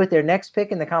they do with their next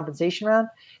pick in the compensation round?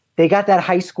 They got that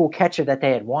high school catcher that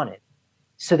they had wanted.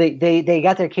 So they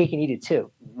got their cake and eat it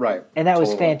too. Right. And that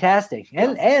was fantastic.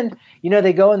 And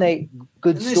they go and they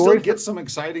still get some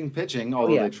exciting pitching,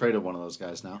 although they traded one of those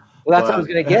guys now. Well, that's what I was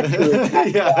going to get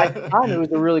to. It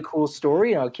was a really cool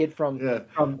story. A kid from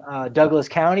Douglas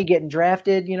County getting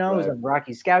drafted, it was on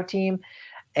Rocky Scout team.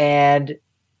 And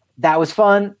that was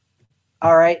fun.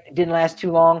 All right. It didn't last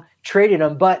too long. Traded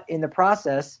him. But in the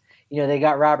process, they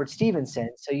got Robert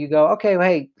Stevenson. So you go, okay, well,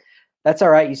 hey, that's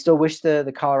all right. You still wish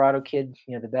the Colorado kid,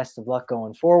 the best of luck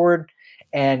going forward.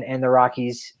 And the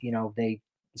Rockies, they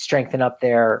strengthen up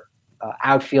their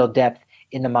outfield depth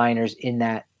in the minors in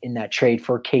that trade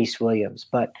for Case Williams.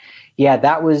 But yeah,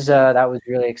 that was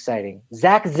really exciting.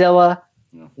 Zach Zilla.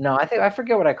 No, I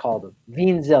forget what I called him.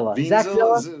 Veen Zilla. Zach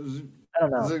Zilla? I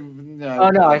don't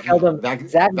know. I called him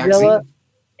Zach Zilla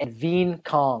and Veen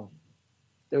Kong.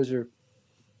 Those are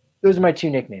my two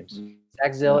nicknames.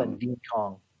 Zach Zilla and Veen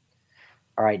Kong.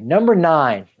 All right, number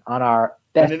 9 on our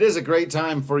best. And it is a great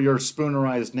time for your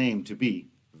spoonerized name to be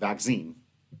Vaccine.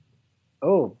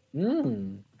 Oh,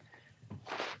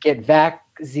 get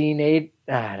vaccinated.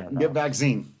 I don't know. Get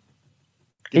vaccine.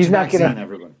 He's not going to.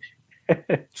 Everyone.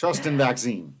 Trust in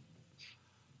vaccine.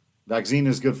 Vaccine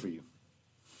is good for you.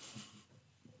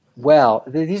 Well,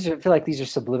 I feel like these are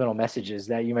subliminal messages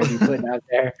that you might be putting out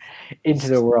there into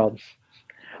the world.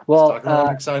 Well, talking about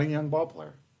an exciting young ball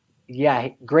player. Yeah,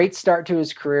 great start to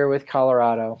his career with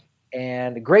Colorado,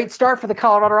 and a great start for the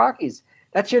Colorado Rockies.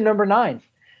 That's your number 9.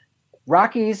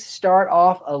 Rockies start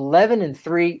off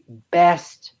 11-3,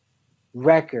 best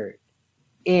record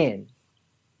in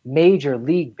Major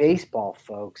League Baseball,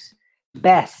 folks.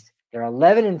 Best. They're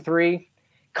 11-3.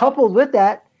 Coupled with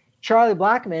that, Charlie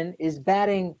Blackmon is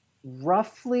batting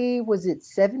roughly, was it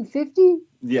 750?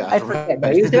 Yeah. I forget.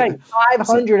 No, he was batting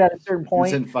 500 at a certain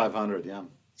point. He was in 500, yeah.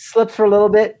 Slipped for a little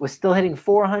bit, was still hitting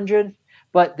 400.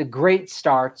 But the great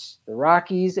starts, the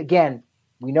Rockies, again,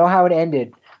 we know how it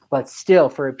ended, but still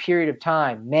for a period of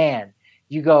time, man,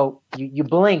 you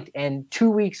blinked, and 2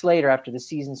 weeks later after the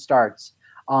season starts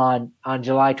on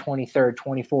July 23rd,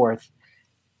 24th,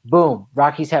 boom,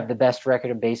 Rockies have the best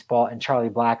record in baseball, and Charlie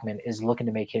Blackmon is looking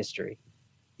to make history.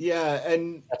 Yeah,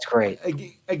 and that's great.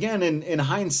 Again, in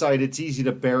hindsight, it's easy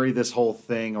to bury this whole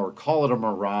thing or call it a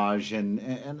mirage,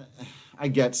 and I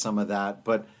get some of that,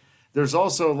 but there's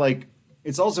also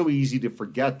it's also easy to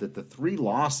forget that the 3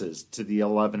 losses to the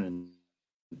 11-3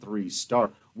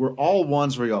 start were all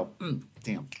ones where you go,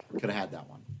 damn, could have had that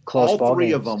one. Close all 3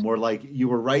 games. of them were you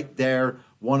were right there.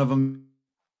 One of them,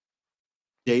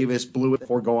 Davis blew it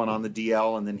before going on the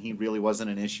DL, and then he really wasn't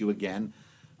an issue again.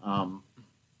 I'm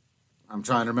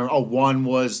trying to remember. Oh, one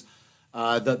was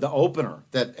the opener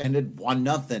that ended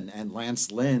 1-0, and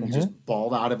Lance Lynn just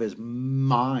balled out of his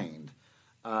mind.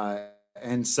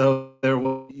 And so there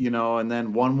was, and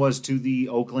then one was to the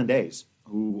Oakland A's,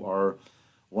 who are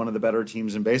one of the better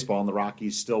teams in baseball, and the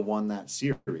Rockies still won that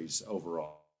series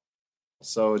overall.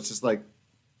 So it's just like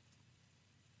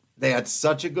they had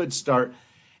such a good start.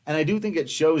 And I do think it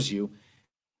shows you.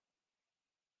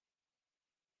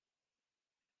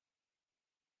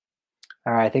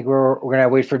 All right, I think we're gonna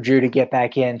wait for Drew to get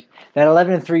back in. That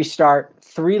 11-3 start,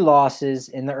 3 losses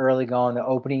in the early going. The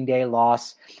opening day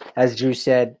loss, as Drew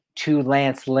said, to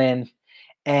Lance Lynn,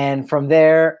 and from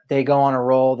there they go on a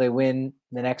roll. They win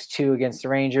the next 2 against the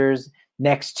Rangers,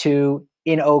 next 2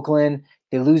 in Oakland.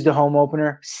 They lose the home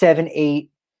opener 7-8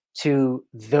 to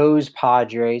those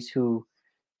Padres, who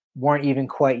weren't even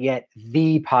quite yet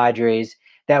the Padres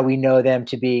that we know them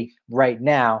to be right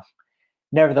now.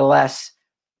 Nevertheless,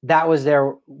 that was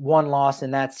their one loss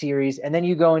in that series. And then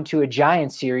you go into a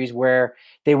Giants series where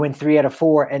they win 3 out of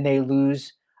 4 and they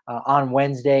lose on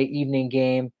Wednesday evening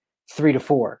game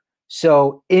 3-4.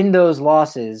 So in those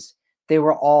losses, they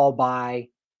were all by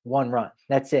 1 run.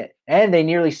 That's it. And they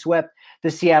nearly swept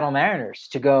the Seattle Mariners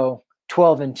to go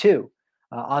 12-2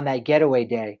 on that getaway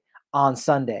day on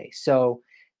Sunday. So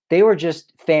they were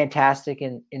just fantastic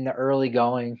in the early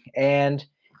going. And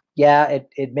yeah,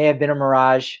 it may have been a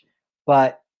mirage,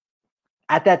 but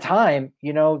at that time,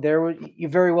 you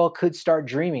very well could start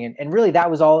dreaming. And really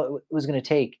that was all it was going to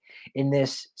take in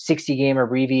this 60 game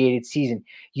abbreviated season.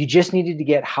 You just needed to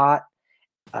get hot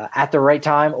at the right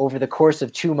time over the course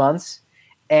of 2 months,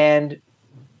 and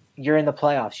you're in the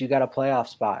playoffs. You got a playoff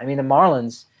spot. I mean, the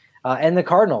Marlins and the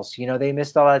Cardinals, they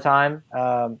missed a lot of time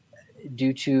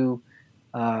due to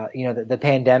the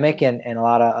pandemic and a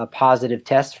lot of positive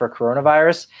tests for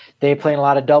coronavirus. They played a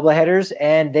lot of doubleheaders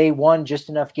and they won just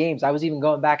enough games. I was even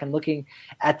going back and looking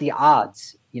at the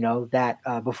odds, that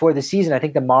before the season, I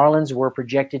think the Marlins were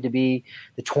projected to be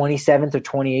the 27th or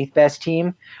 28th best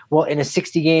team. Well, in a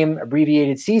 60 game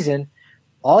abbreviated season,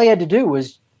 all he had to do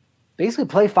was basically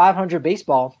play 500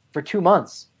 baseball for 2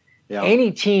 months. Yeah.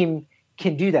 Any team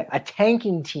can do that. A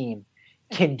tanking team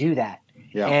can do that.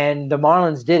 Yeah. And the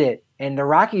Marlins did it. And the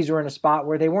Rockies were in a spot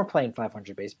where they weren't playing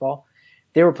 500 baseball.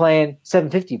 They were playing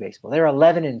 750 baseball. They were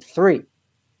 11-3.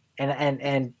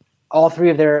 And all 3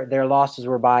 of their losses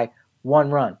were by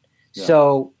 1 run. Yeah.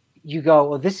 So you go,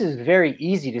 well, this is very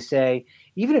easy to say,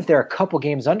 even if they're a couple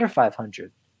games under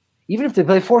 500, even if they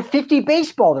play 450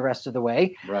 baseball the rest of the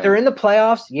way, right. They're in the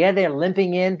playoffs. Yeah, they're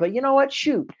limping in, but you know what?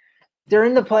 Shoot. They're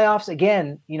in the playoffs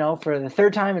again, for the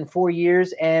 3rd time in 4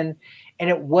 years. And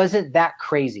it wasn't that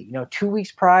crazy. 2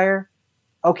 weeks prior,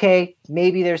 okay,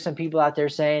 maybe there's some people out there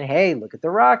saying, hey, look at the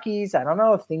Rockies. I don't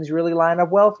know if things really line up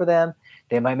well for them.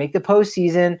 They might make the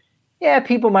postseason. Yeah,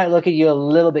 people might look at you a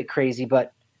little bit crazy,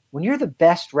 but when you're the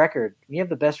best record, when you have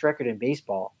the best record in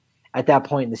baseball at that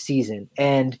point in the season,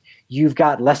 and you've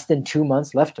got less than 2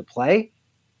 months left to play,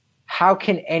 how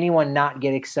can anyone not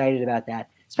get excited about that?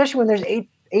 Especially when there's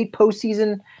eight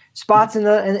postseason spots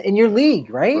in your league,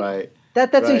 right? Right.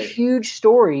 That's right. A huge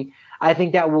story. I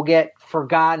think that will get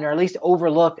forgotten or at least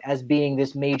overlooked as being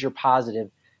this major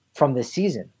positive from this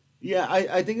season. Yeah,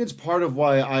 I think it's part of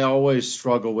why I always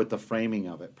struggle with the framing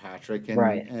of it, Patrick. And,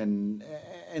 right. And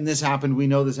this happened. We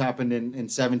know this happened in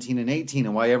 17 and 18,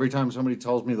 and why every time somebody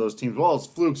tells me those teams, well, it's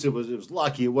flukes, it was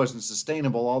lucky, it wasn't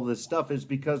sustainable, all this stuff is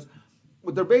because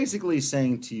what they're basically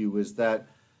saying to you is that,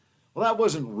 well, that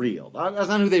wasn't real. That's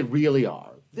not who they really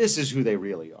are. This is who they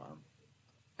really are.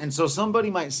 And so somebody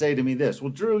might say to me this,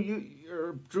 well, Drew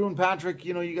and Patrick,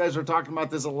 you guys are talking about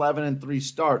this 11-3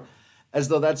 start as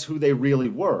though that's who they really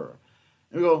were.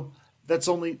 And we go,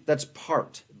 that's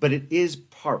part, but it is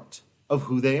part of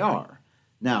who they are.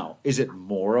 Now, is it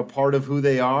more a part of who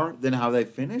they are than how they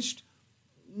finished?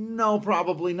 No,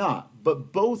 probably not.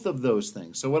 But both of those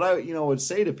things. So what I, would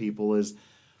say to people is,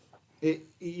 they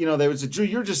would say, Drew,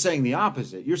 you're just saying the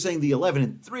opposite. You're saying the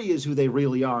 11-3 is who they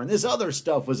really are, and this other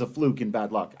stuff was a fluke and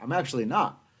bad luck. I'm actually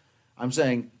not. I'm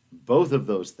saying both of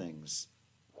those things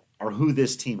are who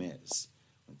this team is.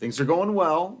 When things are going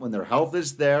well, when their health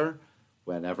is there,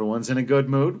 when everyone's in a good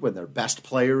mood, when their best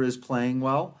player is playing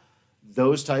well,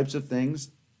 those types of things,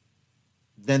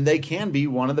 then they can be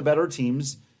one of the better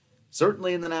teams,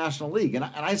 certainly in the National League. And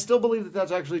I still believe that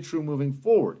that's actually true moving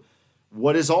forward.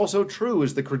 What is also true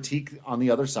is the critique on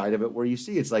the other side of it where you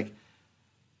see it's like,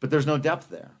 but there's no depth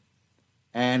there.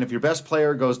 And if your best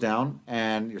player goes down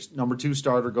and your number 2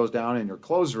 starter goes down and your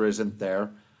closer isn't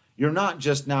there, you're not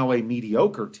just now a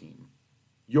mediocre team.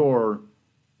 You're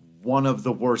one of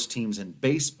the worst teams in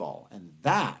baseball. And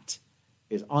that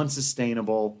is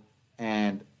unsustainable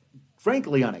and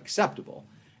frankly unacceptable.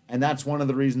 And that's one of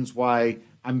the reasons why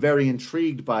I'm very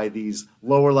intrigued by these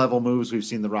lower level moves we've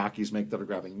seen the Rockies make that are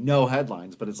grabbing no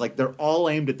headlines, but it's like they're all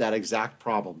aimed at that exact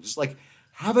problem. Just like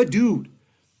have a dude,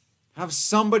 have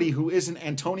somebody who isn't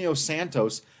Antonio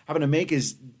Santos having to make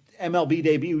his MLB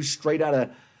debut straight out of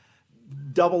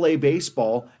Double-A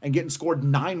baseball and getting scored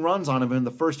 9 runs on him in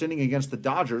the first inning against the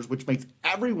Dodgers, which makes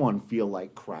everyone feel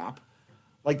like crap.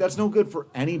 Like, that's no good for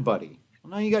anybody.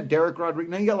 Well, now you got Derek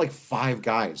Rodriguez. Now you got like 5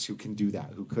 guys who can do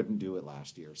that, who couldn't do it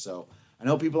last year. So I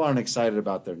know people aren't excited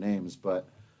about their names, but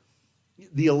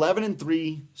the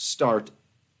 11-3 start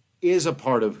is a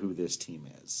part of who this team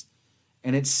is.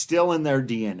 And it's still in their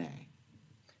DNA.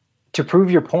 To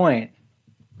prove your point,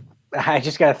 I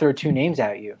just got to throw 2 names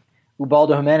at you.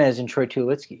 Ubaldo Jimenez and Troy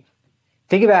Tulowitzki.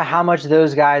 Think about how much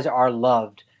those guys are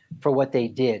loved for what they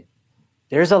did.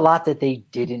 There's a lot that they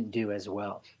didn't do as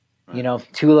well. Right. You know,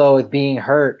 Tulo with being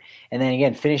hurt and then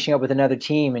again finishing up with another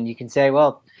team, and you can say,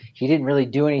 well, he didn't really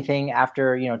do anything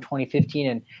after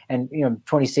 2015 and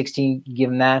 2016.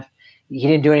 Give him that. He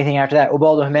didn't do anything after that.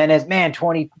 Ubaldo Jimenez, man,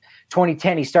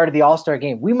 2010 he started the All-Star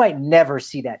game. We might never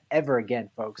see that ever again,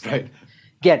 folks. Right.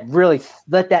 Again, really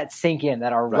let that sink in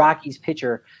that our Rockies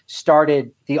pitcher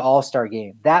started the All-Star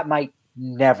game. That might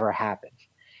never happen.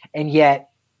 And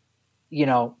yet,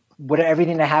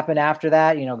 everything that happened after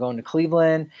that, going to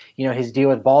Cleveland, his deal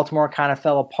with Baltimore kind of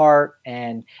fell apart.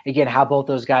 And again, how both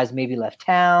those guys maybe left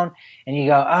town. And you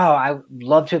go, oh, I would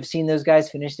love to have seen those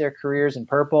guys finish their careers in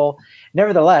purple.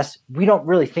 Nevertheless, we don't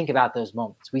really think about those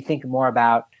moments. We think more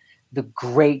about the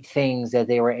great things that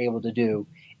they were able to do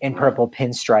in purple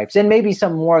pinstripes and maybe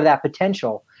some more of that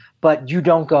potential, but you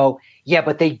don't go, yeah,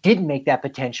 but they didn't make that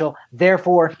potential.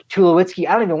 Therefore, Tulowitzki,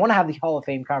 I don't even want to have the Hall of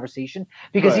Fame conversation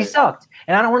because he sucked.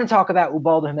 And I don't want to talk about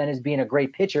Ubaldo Jimenez being a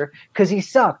great pitcher because he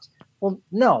sucked. Well,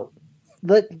 no,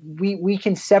 we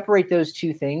can separate those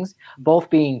 2 things,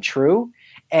 both being true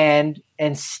and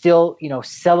still,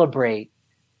 celebrate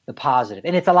the positive.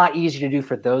 And it's a lot easier to do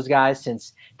for those guys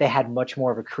since they had much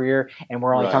more of a career and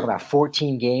we're only talking about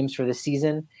 14 games for this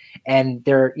season. And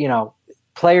they're,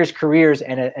 players' careers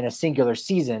and a singular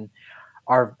season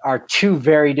are 2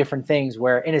 very different things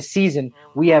where in a season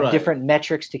we have different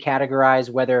metrics to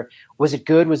categorize whether was it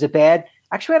good, was it bad?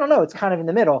 Actually, I don't know. It's kind of in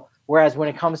the middle. Whereas when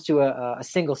it comes to a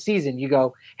single season, you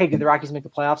go, hey, did the Rockies make the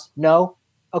playoffs? No.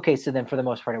 Okay, so then for the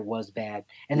most part it was bad.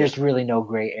 And there's really no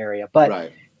gray area.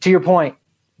 But to your point,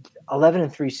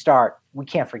 11-3 start, we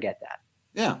can't forget that.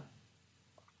 Yeah.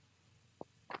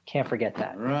 Can't forget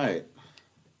that. Right.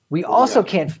 We also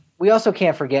can't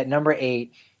forget number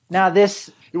 8. Now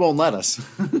this you won't let us.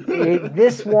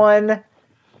 This one,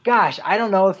 gosh, I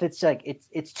don't know if it's like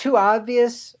it's too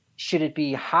obvious. Should it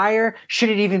be higher? Should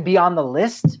it even be on the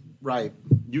list? Right.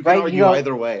 You can argue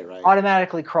either way, right?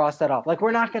 Automatically cross that off. Like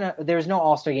there's no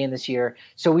All-Star game this year,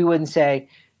 so we wouldn't say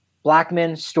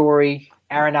Blackmon, Story,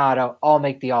 Arenado all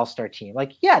make the All-Star team.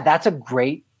 Like, yeah, that's a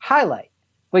great highlight.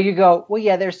 But you go, well,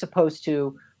 yeah, they're supposed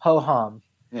to ho-hum.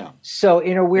 Yeah. So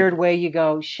in a weird way, you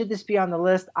go, should this be on the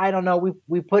list? I don't know.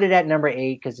 We put it at number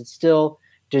 8 because it still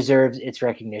deserves its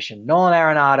recognition. Nolan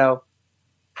Arenado,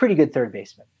 pretty good third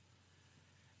baseman.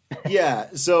 Yeah.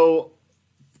 So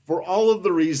for all of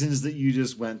the reasons that you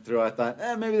just went through, I thought,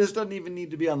 maybe this doesn't even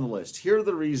need to be on the list. Here are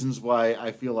the reasons why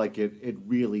I feel like it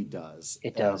really does.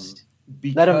 It does.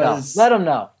 Because Let them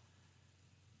know.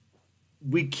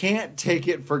 We can't take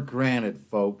it for granted,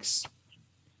 folks.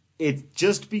 It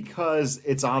just because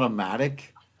it's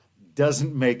automatic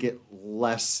doesn't make it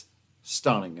less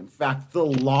stunning. In fact, the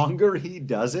longer he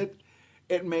does it,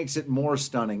 it makes it more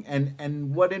stunning.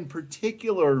 And what in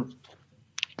particular,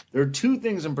 there are 2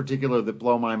 things in particular that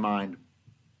blow my mind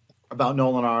about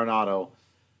Nolan Arenado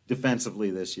defensively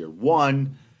this year.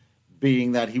 One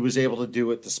being that he was able to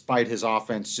do it despite his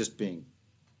offense just being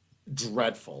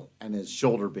dreadful and his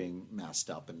shoulder being messed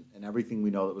up and everything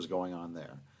we know that was going on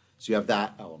there. So you have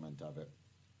that element of it.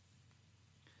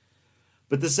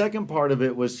 But the second part of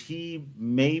it was he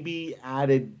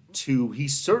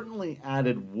certainly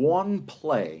added one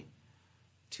play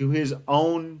to his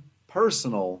own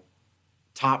personal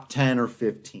top 10 or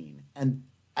 15. And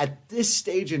at this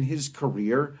stage in his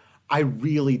career, I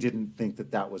really didn't think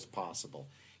that was possible.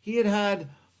 He had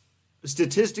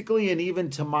statistically and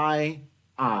even to my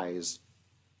eyes,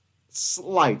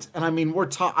 slight, and I mean,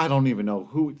 I don't even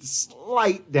know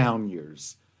slight down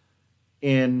years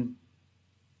in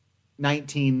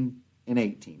 19 and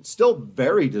 18. Still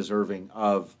very deserving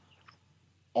of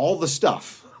all the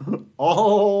stuff,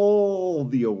 all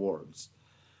the awards.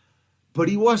 But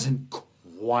he wasn't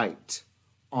quite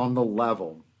on the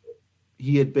level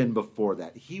he had been before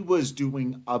that. He was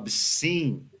doing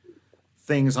obscene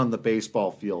things on the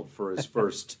baseball field for his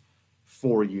first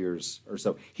 4 years or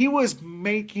so. He was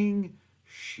making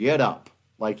shit up.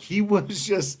 Like he was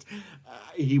just,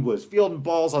 he was fielding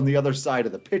balls on the other side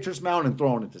of the pitcher's mound and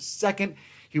throwing it to second.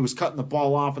 He was cutting the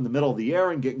ball off in the middle of the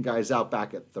air and getting guys out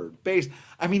back at third base.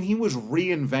 I mean, he was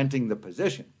reinventing the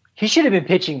position. He should have been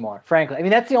pitching more, frankly. I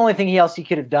mean, that's the only thing else he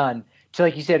could have done to,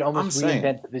 like you said, almost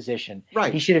reinvent the position.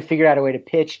 Right. He should have figured out a way to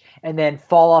pitch and then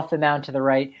fall off the mound to the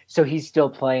right, so he's still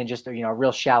playing just a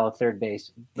real shallow third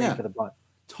base waiting for the bunt.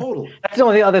 Totally. That's the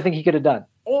only other thing he could have done.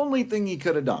 Only thing he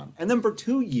could have done. And then for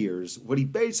 2 years, what he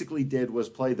basically did was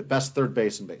play the best third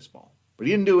base in baseball. But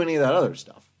he didn't do any of that other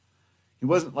stuff. He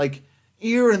wasn't like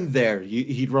here and there.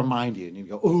 He'd remind you and you'd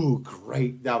go, "Ooh,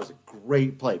 great. That was a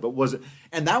great play." But was it?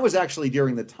 And that was actually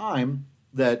during the time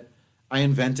that I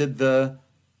invented the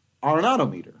Arenado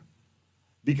meter.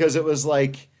 Because it was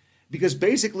because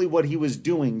basically what he was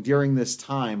doing during this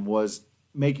time was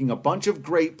making a bunch of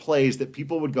great plays that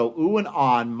people would go ooh and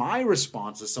ah. And my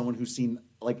response as someone who's seen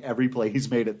like every play he's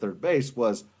made at third base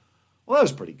was, well, that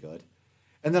was pretty good.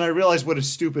 And then I realized what a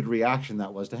stupid reaction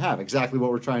that was to have. Exactly what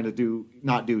we're trying to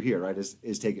not do here, right,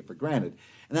 is take it for granted.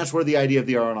 And that's where the idea of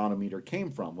the Arenado meter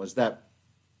came from, was that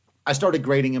I started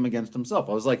grading him against himself.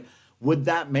 I was like, would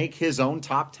that make his own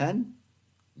top 10?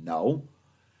 No.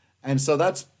 And so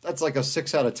that's like a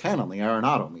 6 out of 10 on the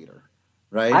Arenado meter,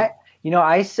 right?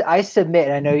 I submit,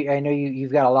 and I know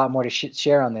you've got a lot more to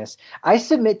share on this. I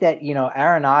submit that,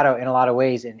 Arenado in a lot of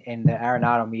ways, and the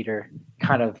Arenado meter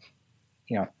kind of,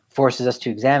 forces us to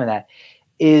examine that,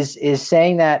 is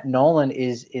saying that Nolan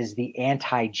is the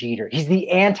anti-Jeter. He's the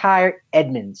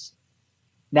anti-Edmonds.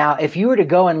 Now, if you were to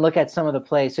go and look at some of the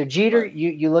plays, so Jeter,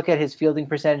 you look at his fielding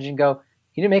percentage and go,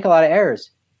 he didn't make a lot of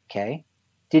errors. Okay.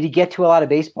 Did he get to a lot of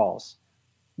baseballs?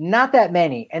 Not that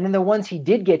many. And then the ones he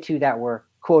did get to that were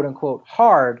quote unquote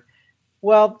hard,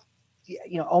 well,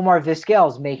 Omar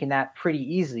Vizquel's making that pretty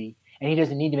easy, and he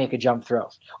doesn't need to make a jump throw.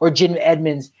 Or Jim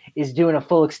Edmonds is doing a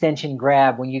full extension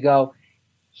grab when you go,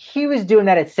 he was doing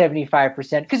that at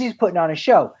 75% because he's putting on a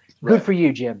show. Good for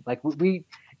you, Jim. Like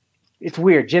it's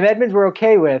weird. Jim Edmonds we're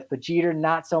okay with, but Jeter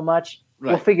not so much.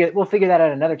 Right. We'll figure that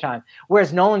out another time.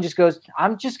 Whereas Nolan just goes,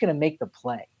 I'm just going to make the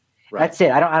play. Right. That's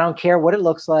it. I don't care what it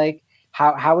looks like,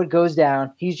 how it goes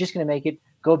down. He's just going to make it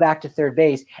go back to third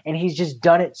base. And he's just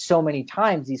done it so many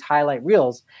times, these highlight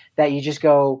reels, that you just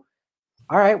go,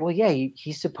 all right, well, yeah,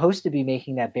 he's supposed to be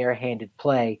making that barehanded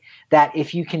play that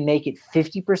if you can make it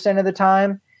 50% of the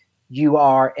time, you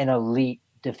are an elite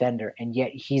defender. And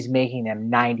yet he's making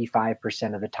them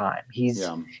 95% of the time. He's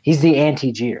the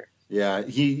anti-Jeter. Yeah,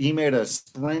 he made a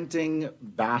sprinting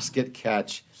basket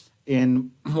catch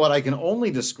in what I can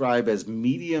only describe as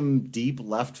medium deep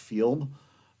left field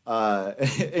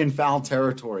in foul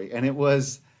territory. And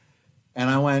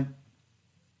I went,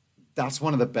 that's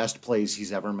one of the best plays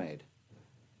he's ever made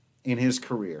in his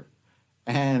career.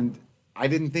 And I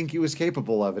didn't think he was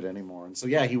capable of it anymore. And so,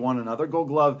 yeah, he won another Gold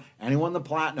Glove and he won the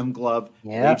Platinum Glove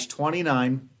at age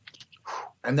 29.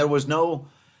 And there was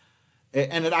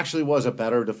and it actually was a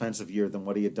better defensive year than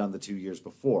what he had done the 2 years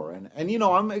before. And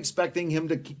I'm expecting him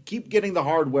to keep getting the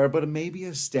hardware, but maybe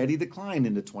a steady decline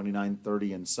into 29,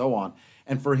 30, and so on.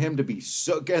 And for him to be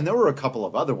and there were a couple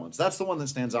of other ones. That's the one that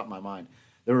stands out in my mind.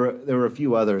 There were a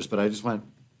few others, but I just went,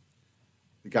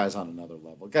 the guy's on another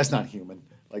level. The guy's not human.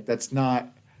 Like, that's not,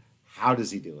 how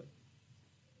does he do it?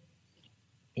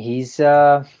 He's,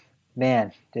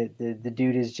 man, the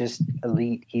dude is just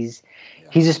elite. He's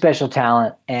a special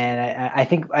talent. And I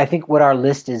think what our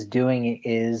list is doing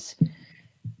is,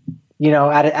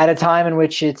 at a time in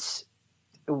which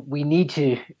we need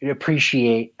to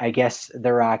appreciate, I guess,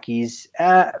 the Rockies.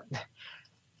 I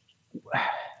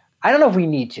don't know if we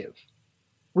need to.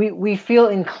 We feel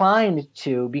inclined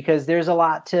to, because there's a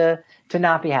lot to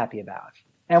not be happy about,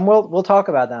 and we'll talk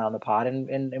about that on the pod,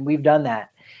 and we've done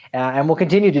that, and we'll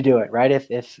continue to do it. Right?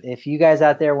 If you guys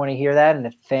out there want to hear that, and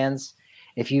if fans,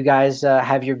 if you guys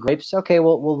have your gripes, okay,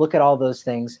 we'll look at all those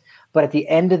things. But at the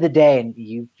end of the day, and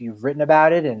you've written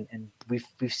about it, and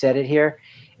we've said it here,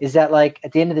 is that like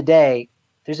at the end of the day,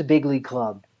 there's a big league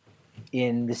club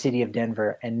in the city of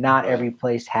Denver, and not every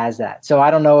place has that. So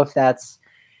I don't know if that's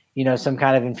some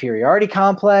kind of inferiority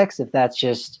complex, if that's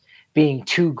just being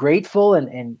too grateful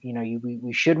and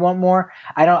we should want more.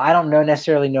 I don't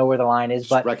necessarily know where the line is,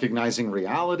 but recognizing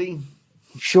reality.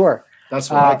 Sure. That's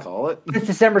what I call it. It's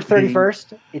December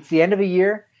 31st. It's the end of a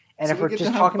year. And so if we're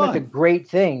just talking about the great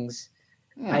things,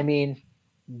 I mean,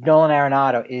 Nolan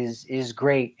Arenado is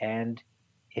great. And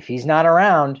if he's not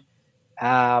around,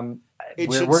 we're going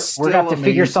to have to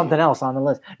figure something else on the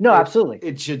list. No, absolutely.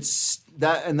 It should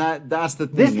that's the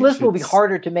thing. This list will be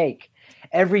harder to make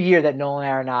every year that Nolan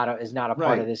Arenado is not a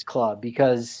part of this club,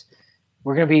 because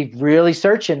we're going to be really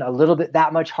searching a little bit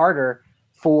that much harder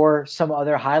for some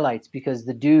other highlights because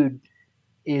the dude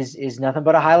is nothing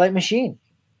but a highlight machine.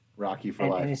 Rocky for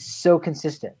life. And is so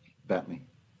consistent. Bet me.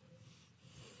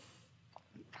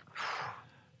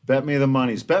 Bet me the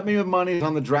monies. Bet me the monies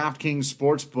on the DraftKings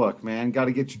Sportsbook, man. Got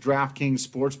to get your DraftKings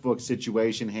Sportsbook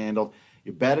situation handled.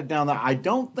 You bet it down there. I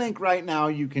don't think right now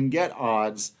you can get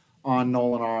odds on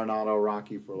Nolan Arenado,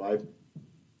 Rocky for life.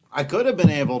 I could have been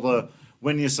able to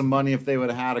win you some money if they would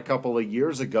have had a couple of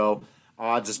years ago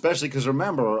odds, especially because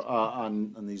remember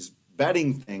on these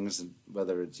betting things,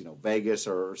 whether it's Vegas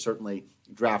or certainly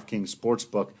DraftKings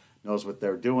Sportsbook knows what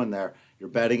they're doing there. You're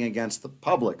betting against the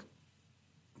public.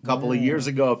 A couple of years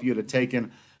ago, if you'd have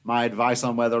taken my advice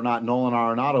on whether or not Nolan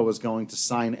Arenado was going to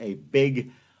sign a big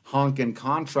honking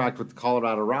contract with the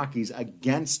Colorado Rockies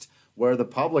against where the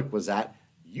public was at,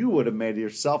 you would have made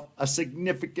yourself a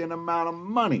amount of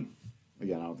money.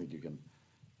 Again, I don't think you can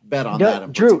bet on that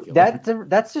in Drew, particular.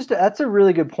 that's a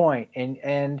really good point.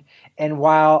 And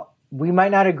while we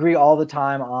might not agree all the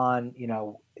time on,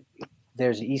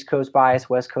 there's an East Coast bias,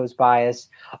 West Coast bias,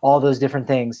 all those different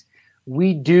things,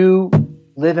 we do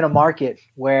live in a market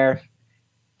where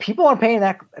people aren't paying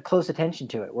that close attention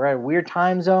to it. We're at a weird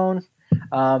time zone.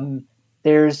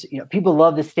 There's, people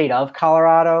love the state of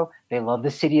Colorado. They love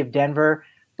the city of Denver,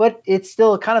 but it's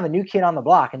still kind of a new kid on the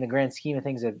block in the grand scheme of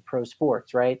things at pro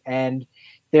sports, right? And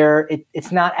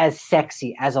it's not as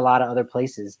sexy as a lot of other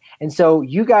places. And so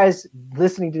you guys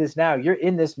listening to this now, you're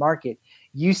in this market.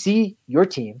 You see your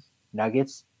team,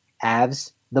 Nuggets,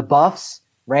 Avs, the Buffs,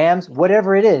 Rams,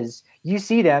 whatever it is, you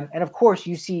see them. And of course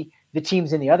you see the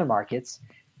teams in the other markets.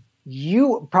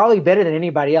 You probably better than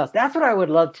anybody else. That's what I would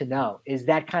love to know is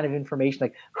that kind of information.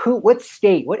 Like what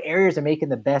state, what areas are making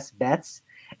the best bets?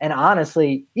 And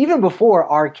honestly, even before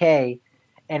RK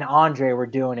and Andre were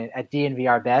doing it at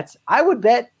DNVR Bets, I would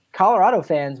bet Colorado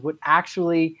fans would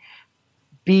actually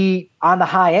be on the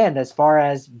high end as far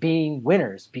as being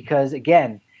winners. Because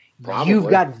again, you've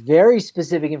got very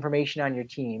specific information on your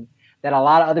team that a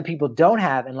lot of other people don't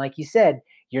have. And like you said,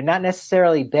 you're not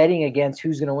necessarily betting against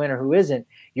who's going to win or who isn't.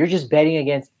 You're just betting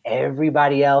against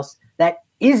everybody else that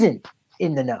isn't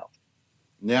in the know.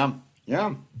 Yeah.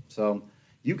 So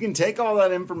you can take all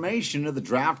that information to the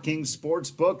DraftKings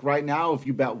Sportsbook right now. If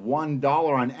you bet $1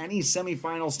 on any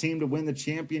semifinals team to win the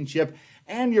championship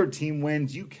and your team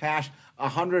wins, you cash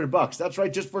 $100. That's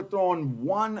right. Just for throwing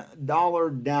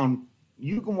 $1 down,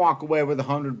 you can walk away with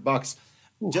 $100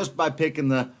 just by picking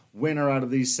the winner out of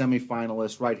these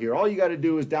semifinalists right here. All you got to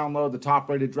do is download the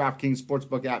top-rated DraftKings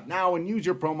Sportsbook app now and use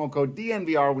your promo code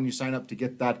DNVR when you sign up to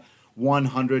get that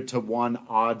 100-1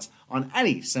 odds on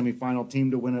any semifinal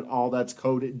team to win it all. That's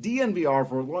code DNVR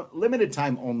for limited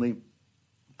time only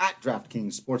at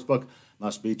DraftKings Sportsbook.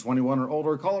 Must be 21 or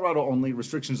older. Colorado only.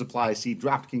 Restrictions apply. See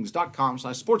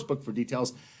DraftKings.com/sportsbook for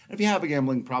details. And if you have a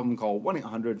gambling problem, call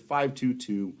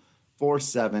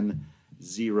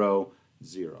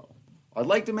 1-800-522-4700. I'd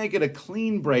like to make it a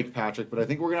clean break, Patrick, but I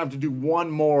think we're going to have to do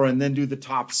one more and then do the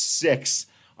top 6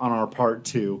 on our part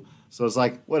 2. So it's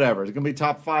like, whatever. It's going to be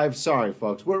top 5. Sorry,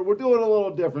 folks. We're doing it a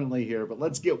little differently here, but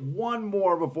let's get one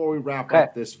more before we wrap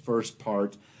up this first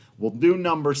part. We'll do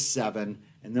number 7,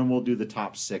 and then we'll do the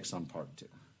top 6 on part 2.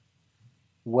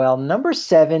 Well, number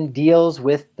 7 deals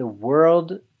with the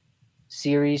World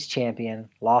Series champion,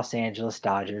 Los Angeles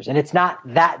Dodgers. And it's not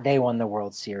that they won the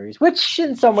World Series, which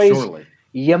in some ways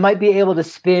you might be able to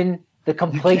spin the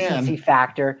complacency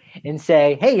factor and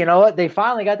say, hey, you know what? They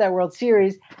finally got that World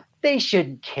Series. They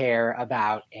shouldn't care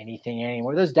about anything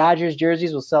anymore. Those Dodgers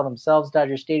jerseys will sell themselves.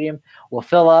 Dodger Stadium will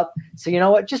fill up. So you know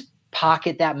what? Just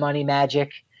pocket that money,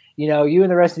 Magic. You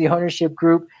and the rest of the ownership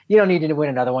group, you don't need to win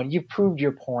another one. You proved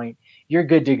your point. You're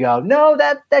good to go. No,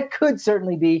 that could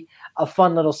certainly be a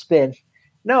fun little spin.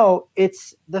 No,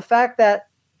 it's the fact that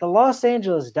the Los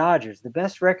Angeles Dodgers, the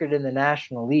best record in the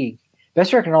National League,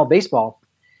 best record in all baseball,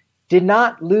 did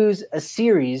not lose a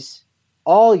series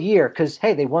all year because,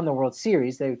 hey, they won the World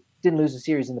Series. They didn't lose a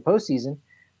series in the postseason.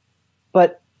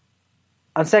 But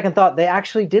on second thought, they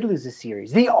actually did lose a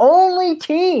series. The only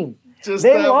team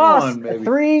they lost a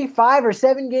 3, 5, or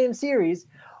 7 game series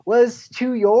was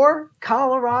to your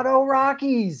Colorado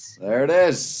Rockies. There it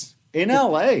is. In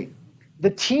LA. The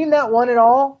team that won it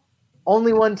all,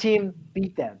 only one team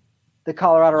beat them, the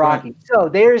Colorado Rockies. So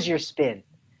there's your spin.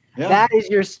 Yeah. That is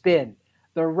your spin.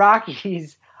 The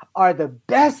Rockies are the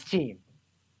best team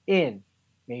in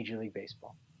Major League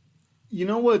Baseball. You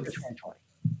know what?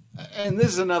 And this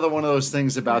is another one of those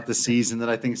things about the season that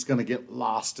I think is going to get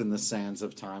lost in the sands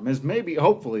of time, as maybe,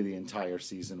 hopefully, the entire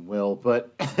season will.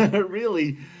 But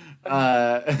really,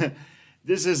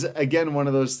 this is, again, one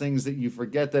of those things that you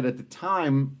forget that at the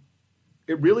time,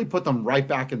 it really put them right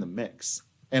back in the mix.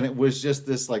 And it was just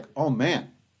this like, oh man,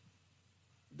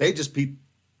 they just beat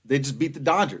the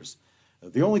Dodgers.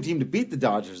 The only team to beat the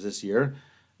Dodgers this year.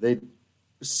 It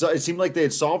seemed like they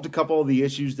had solved a couple of the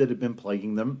issues that had been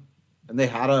plaguing them, and they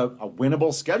had a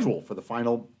winnable schedule for the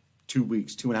final 2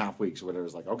 weeks, 2.5 weeks, or whatever. It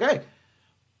was like, okay,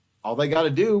 all they got to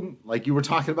do, like you were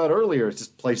talking about earlier, is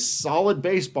just play solid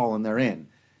baseball and they're in.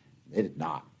 They did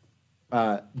not.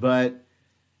 But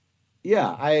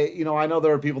yeah, I know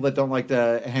there are people that don't like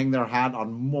to hang their hat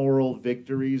on moral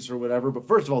victories or whatever, but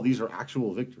first of all, these are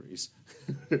actual victories.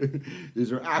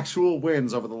 These are actual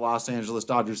wins over the Los Angeles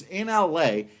Dodgers in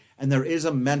LA, and there is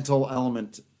a mental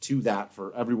element to that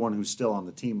for everyone who's still on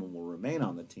the team and will remain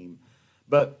on the team.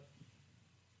 But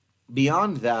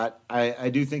beyond that, I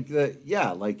do think that,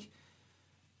 yeah, like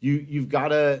you've got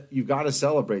to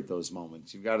celebrate those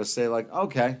moments. You've got to say like,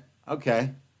 okay.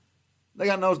 They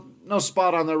got no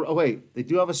spot on their. Oh wait, they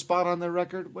do have a spot on their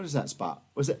record. What is that spot?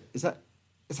 Is that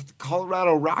the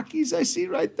Colorado Rockies? I see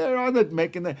right there on it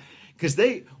making the, because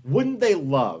they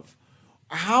love.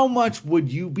 How much would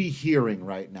you be hearing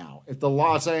right now if the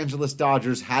Los Angeles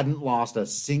Dodgers hadn't lost a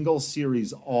single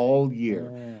series all year?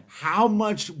 Yeah. How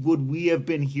much would we have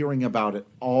been hearing about it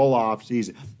all off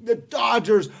season? The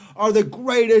Dodgers are the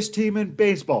greatest team in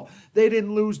baseball. They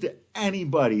didn't lose to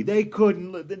anybody. They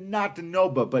couldn't, not to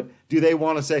nobody. But do they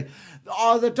want to say,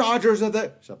 oh, the Dodgers are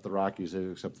except for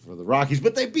the Rockies,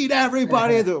 but they beat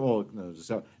everybody. Well, no,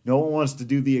 so no one wants to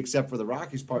do the except for the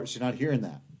Rockies part. So you're not hearing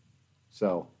that.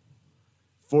 So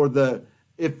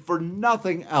if for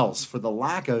nothing else, for the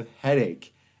lack of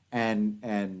headache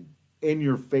and in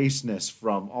your faceness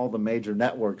from all the major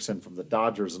networks and from the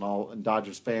Dodgers and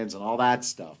Dodgers fans and all that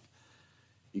stuff,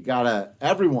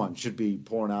 everyone should be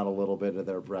pouring out a little bit of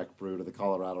their Breck brew to the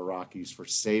Colorado Rockies for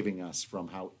saving us from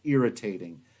how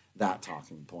irritating that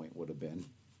talking point would have been.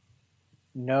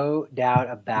 No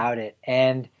doubt about it.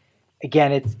 And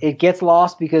again, it gets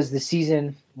lost because the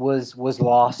season was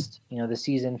lost. The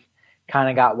season kind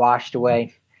of got washed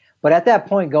away. But at that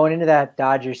point, going into that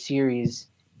Dodgers series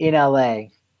in LA,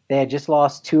 they had just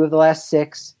lost 2 of the last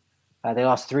 6. They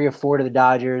lost 3 or 4 to the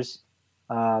Dodgers.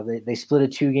 They split a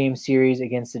 2-game series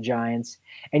against the Giants.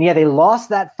 And yeah, they lost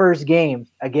that first game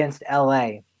against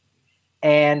LA.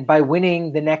 And by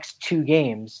winning the next 2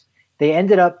 games, they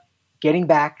ended up getting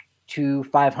back to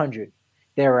 500.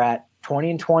 They were at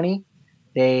 20-20.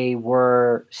 They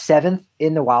were 7th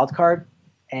in the wild card,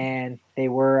 and they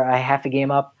were a half a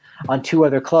game up on 2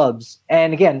 other clubs.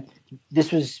 And again,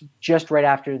 this was just right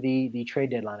after the trade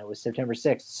deadline. It was September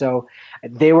 6th. So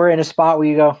they were in a spot where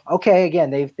you go, okay, again,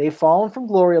 they've fallen from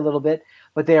glory a little bit,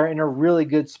 but they are in a really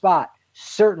good spot.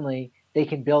 Certainly they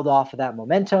can build off of that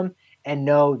momentum. And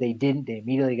no, they didn't. They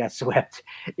immediately got swept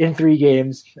in 3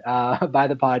 games by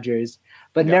the Padres.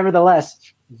 But nevertheless,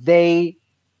 they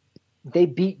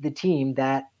beat the team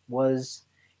that was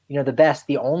the best,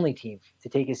 the only team to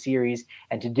take a series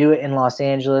and to do it in Los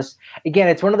Angeles. Again,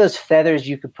 it's one of those feathers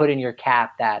you could put in your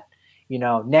cap that,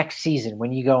 next season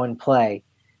when you go and play,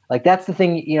 like that's the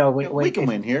thing, when we can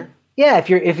win here. Yeah.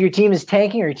 If your team is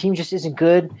tanking or your team just isn't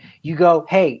good, you go,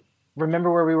 hey,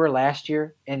 remember where we were last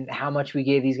year and how much we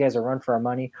gave these guys a run for our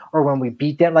money, or when we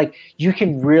beat them. Like you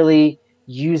can really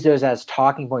use those as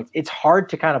talking points. It's hard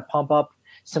to kind of pump up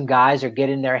some guys or get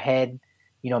in their head,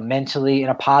 mentally in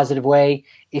a positive way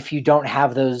if you don't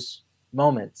have those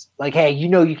moments. Like, hey,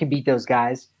 you can beat those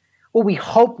guys. Well, we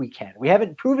hope we can. We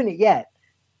haven't proven it yet.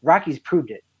 Rockies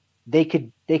proved it. They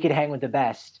could hang with the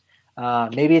best.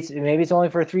 Maybe it's only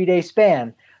for a 3-day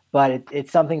span, but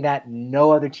it's something that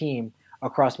no other team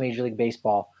across Major League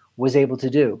Baseball was able to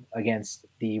do against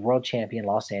the world champion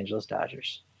Los Angeles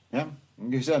Dodgers. Yeah,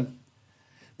 like you said,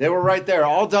 they were right there.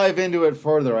 I'll dive into it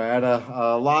further. I had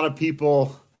a lot of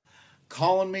people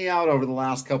calling me out over the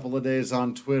last couple of days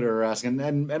on Twitter asking,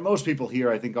 and most people here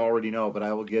I think already know, but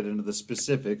I will get into the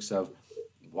specifics of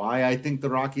why I think the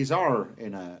Rockies are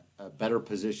in a better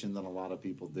position than a lot of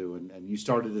people do. And you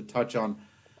started to touch on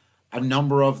a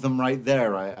number of them right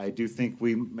there. I do think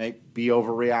we may be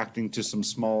overreacting to some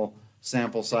small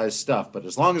sample size stuff, but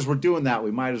as long as we're doing that,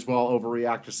 we might as well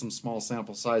overreact to some small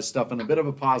sample size stuff and a bit of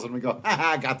a pause and we go,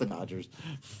 I got the Dodgers.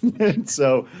 And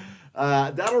so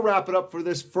that'll wrap it up for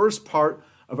this first part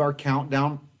of our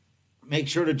countdown. Make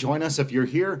sure to join us if you're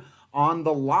here on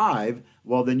the live.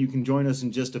 Well, then you can join us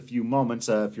in just a few moments.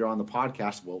 If you're on the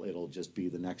podcast, well, it'll just be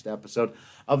the next episode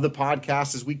of the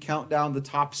podcast as we count down the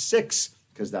top 6,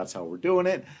 because that's how we're doing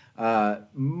it.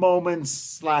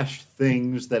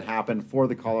 Moments/things that happened for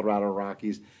the Colorado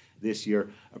Rockies this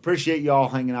year. Appreciate you all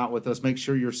hanging out with us. Make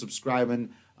sure you're subscribing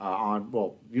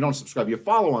you don't subscribe, you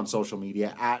follow on social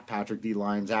media at Patrick D.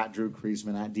 Lyons, at Drew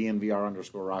Creasman, at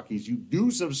DNVR_Rockies. You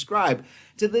do subscribe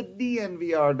to the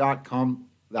DNVR.com.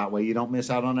 That way you don't miss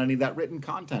out on any of that written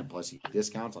content. Plus, you get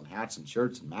discounts on hats and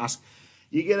shirts and masks.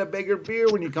 You get a bigger beer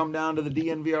when you come down to the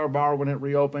DNVR bar when it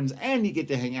reopens, and you get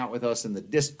to hang out with us in the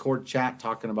Discord chat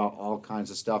talking about all kinds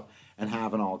of stuff and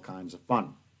having all kinds of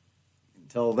fun.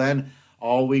 Until then,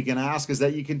 all we can ask is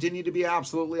that you continue to be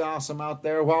absolutely awesome out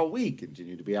there while we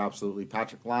continue to be absolutely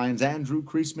Patrick Lyons and Drew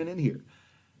Creasman in here.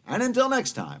 And until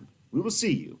next time, we will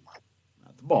see you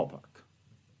at the ballpark.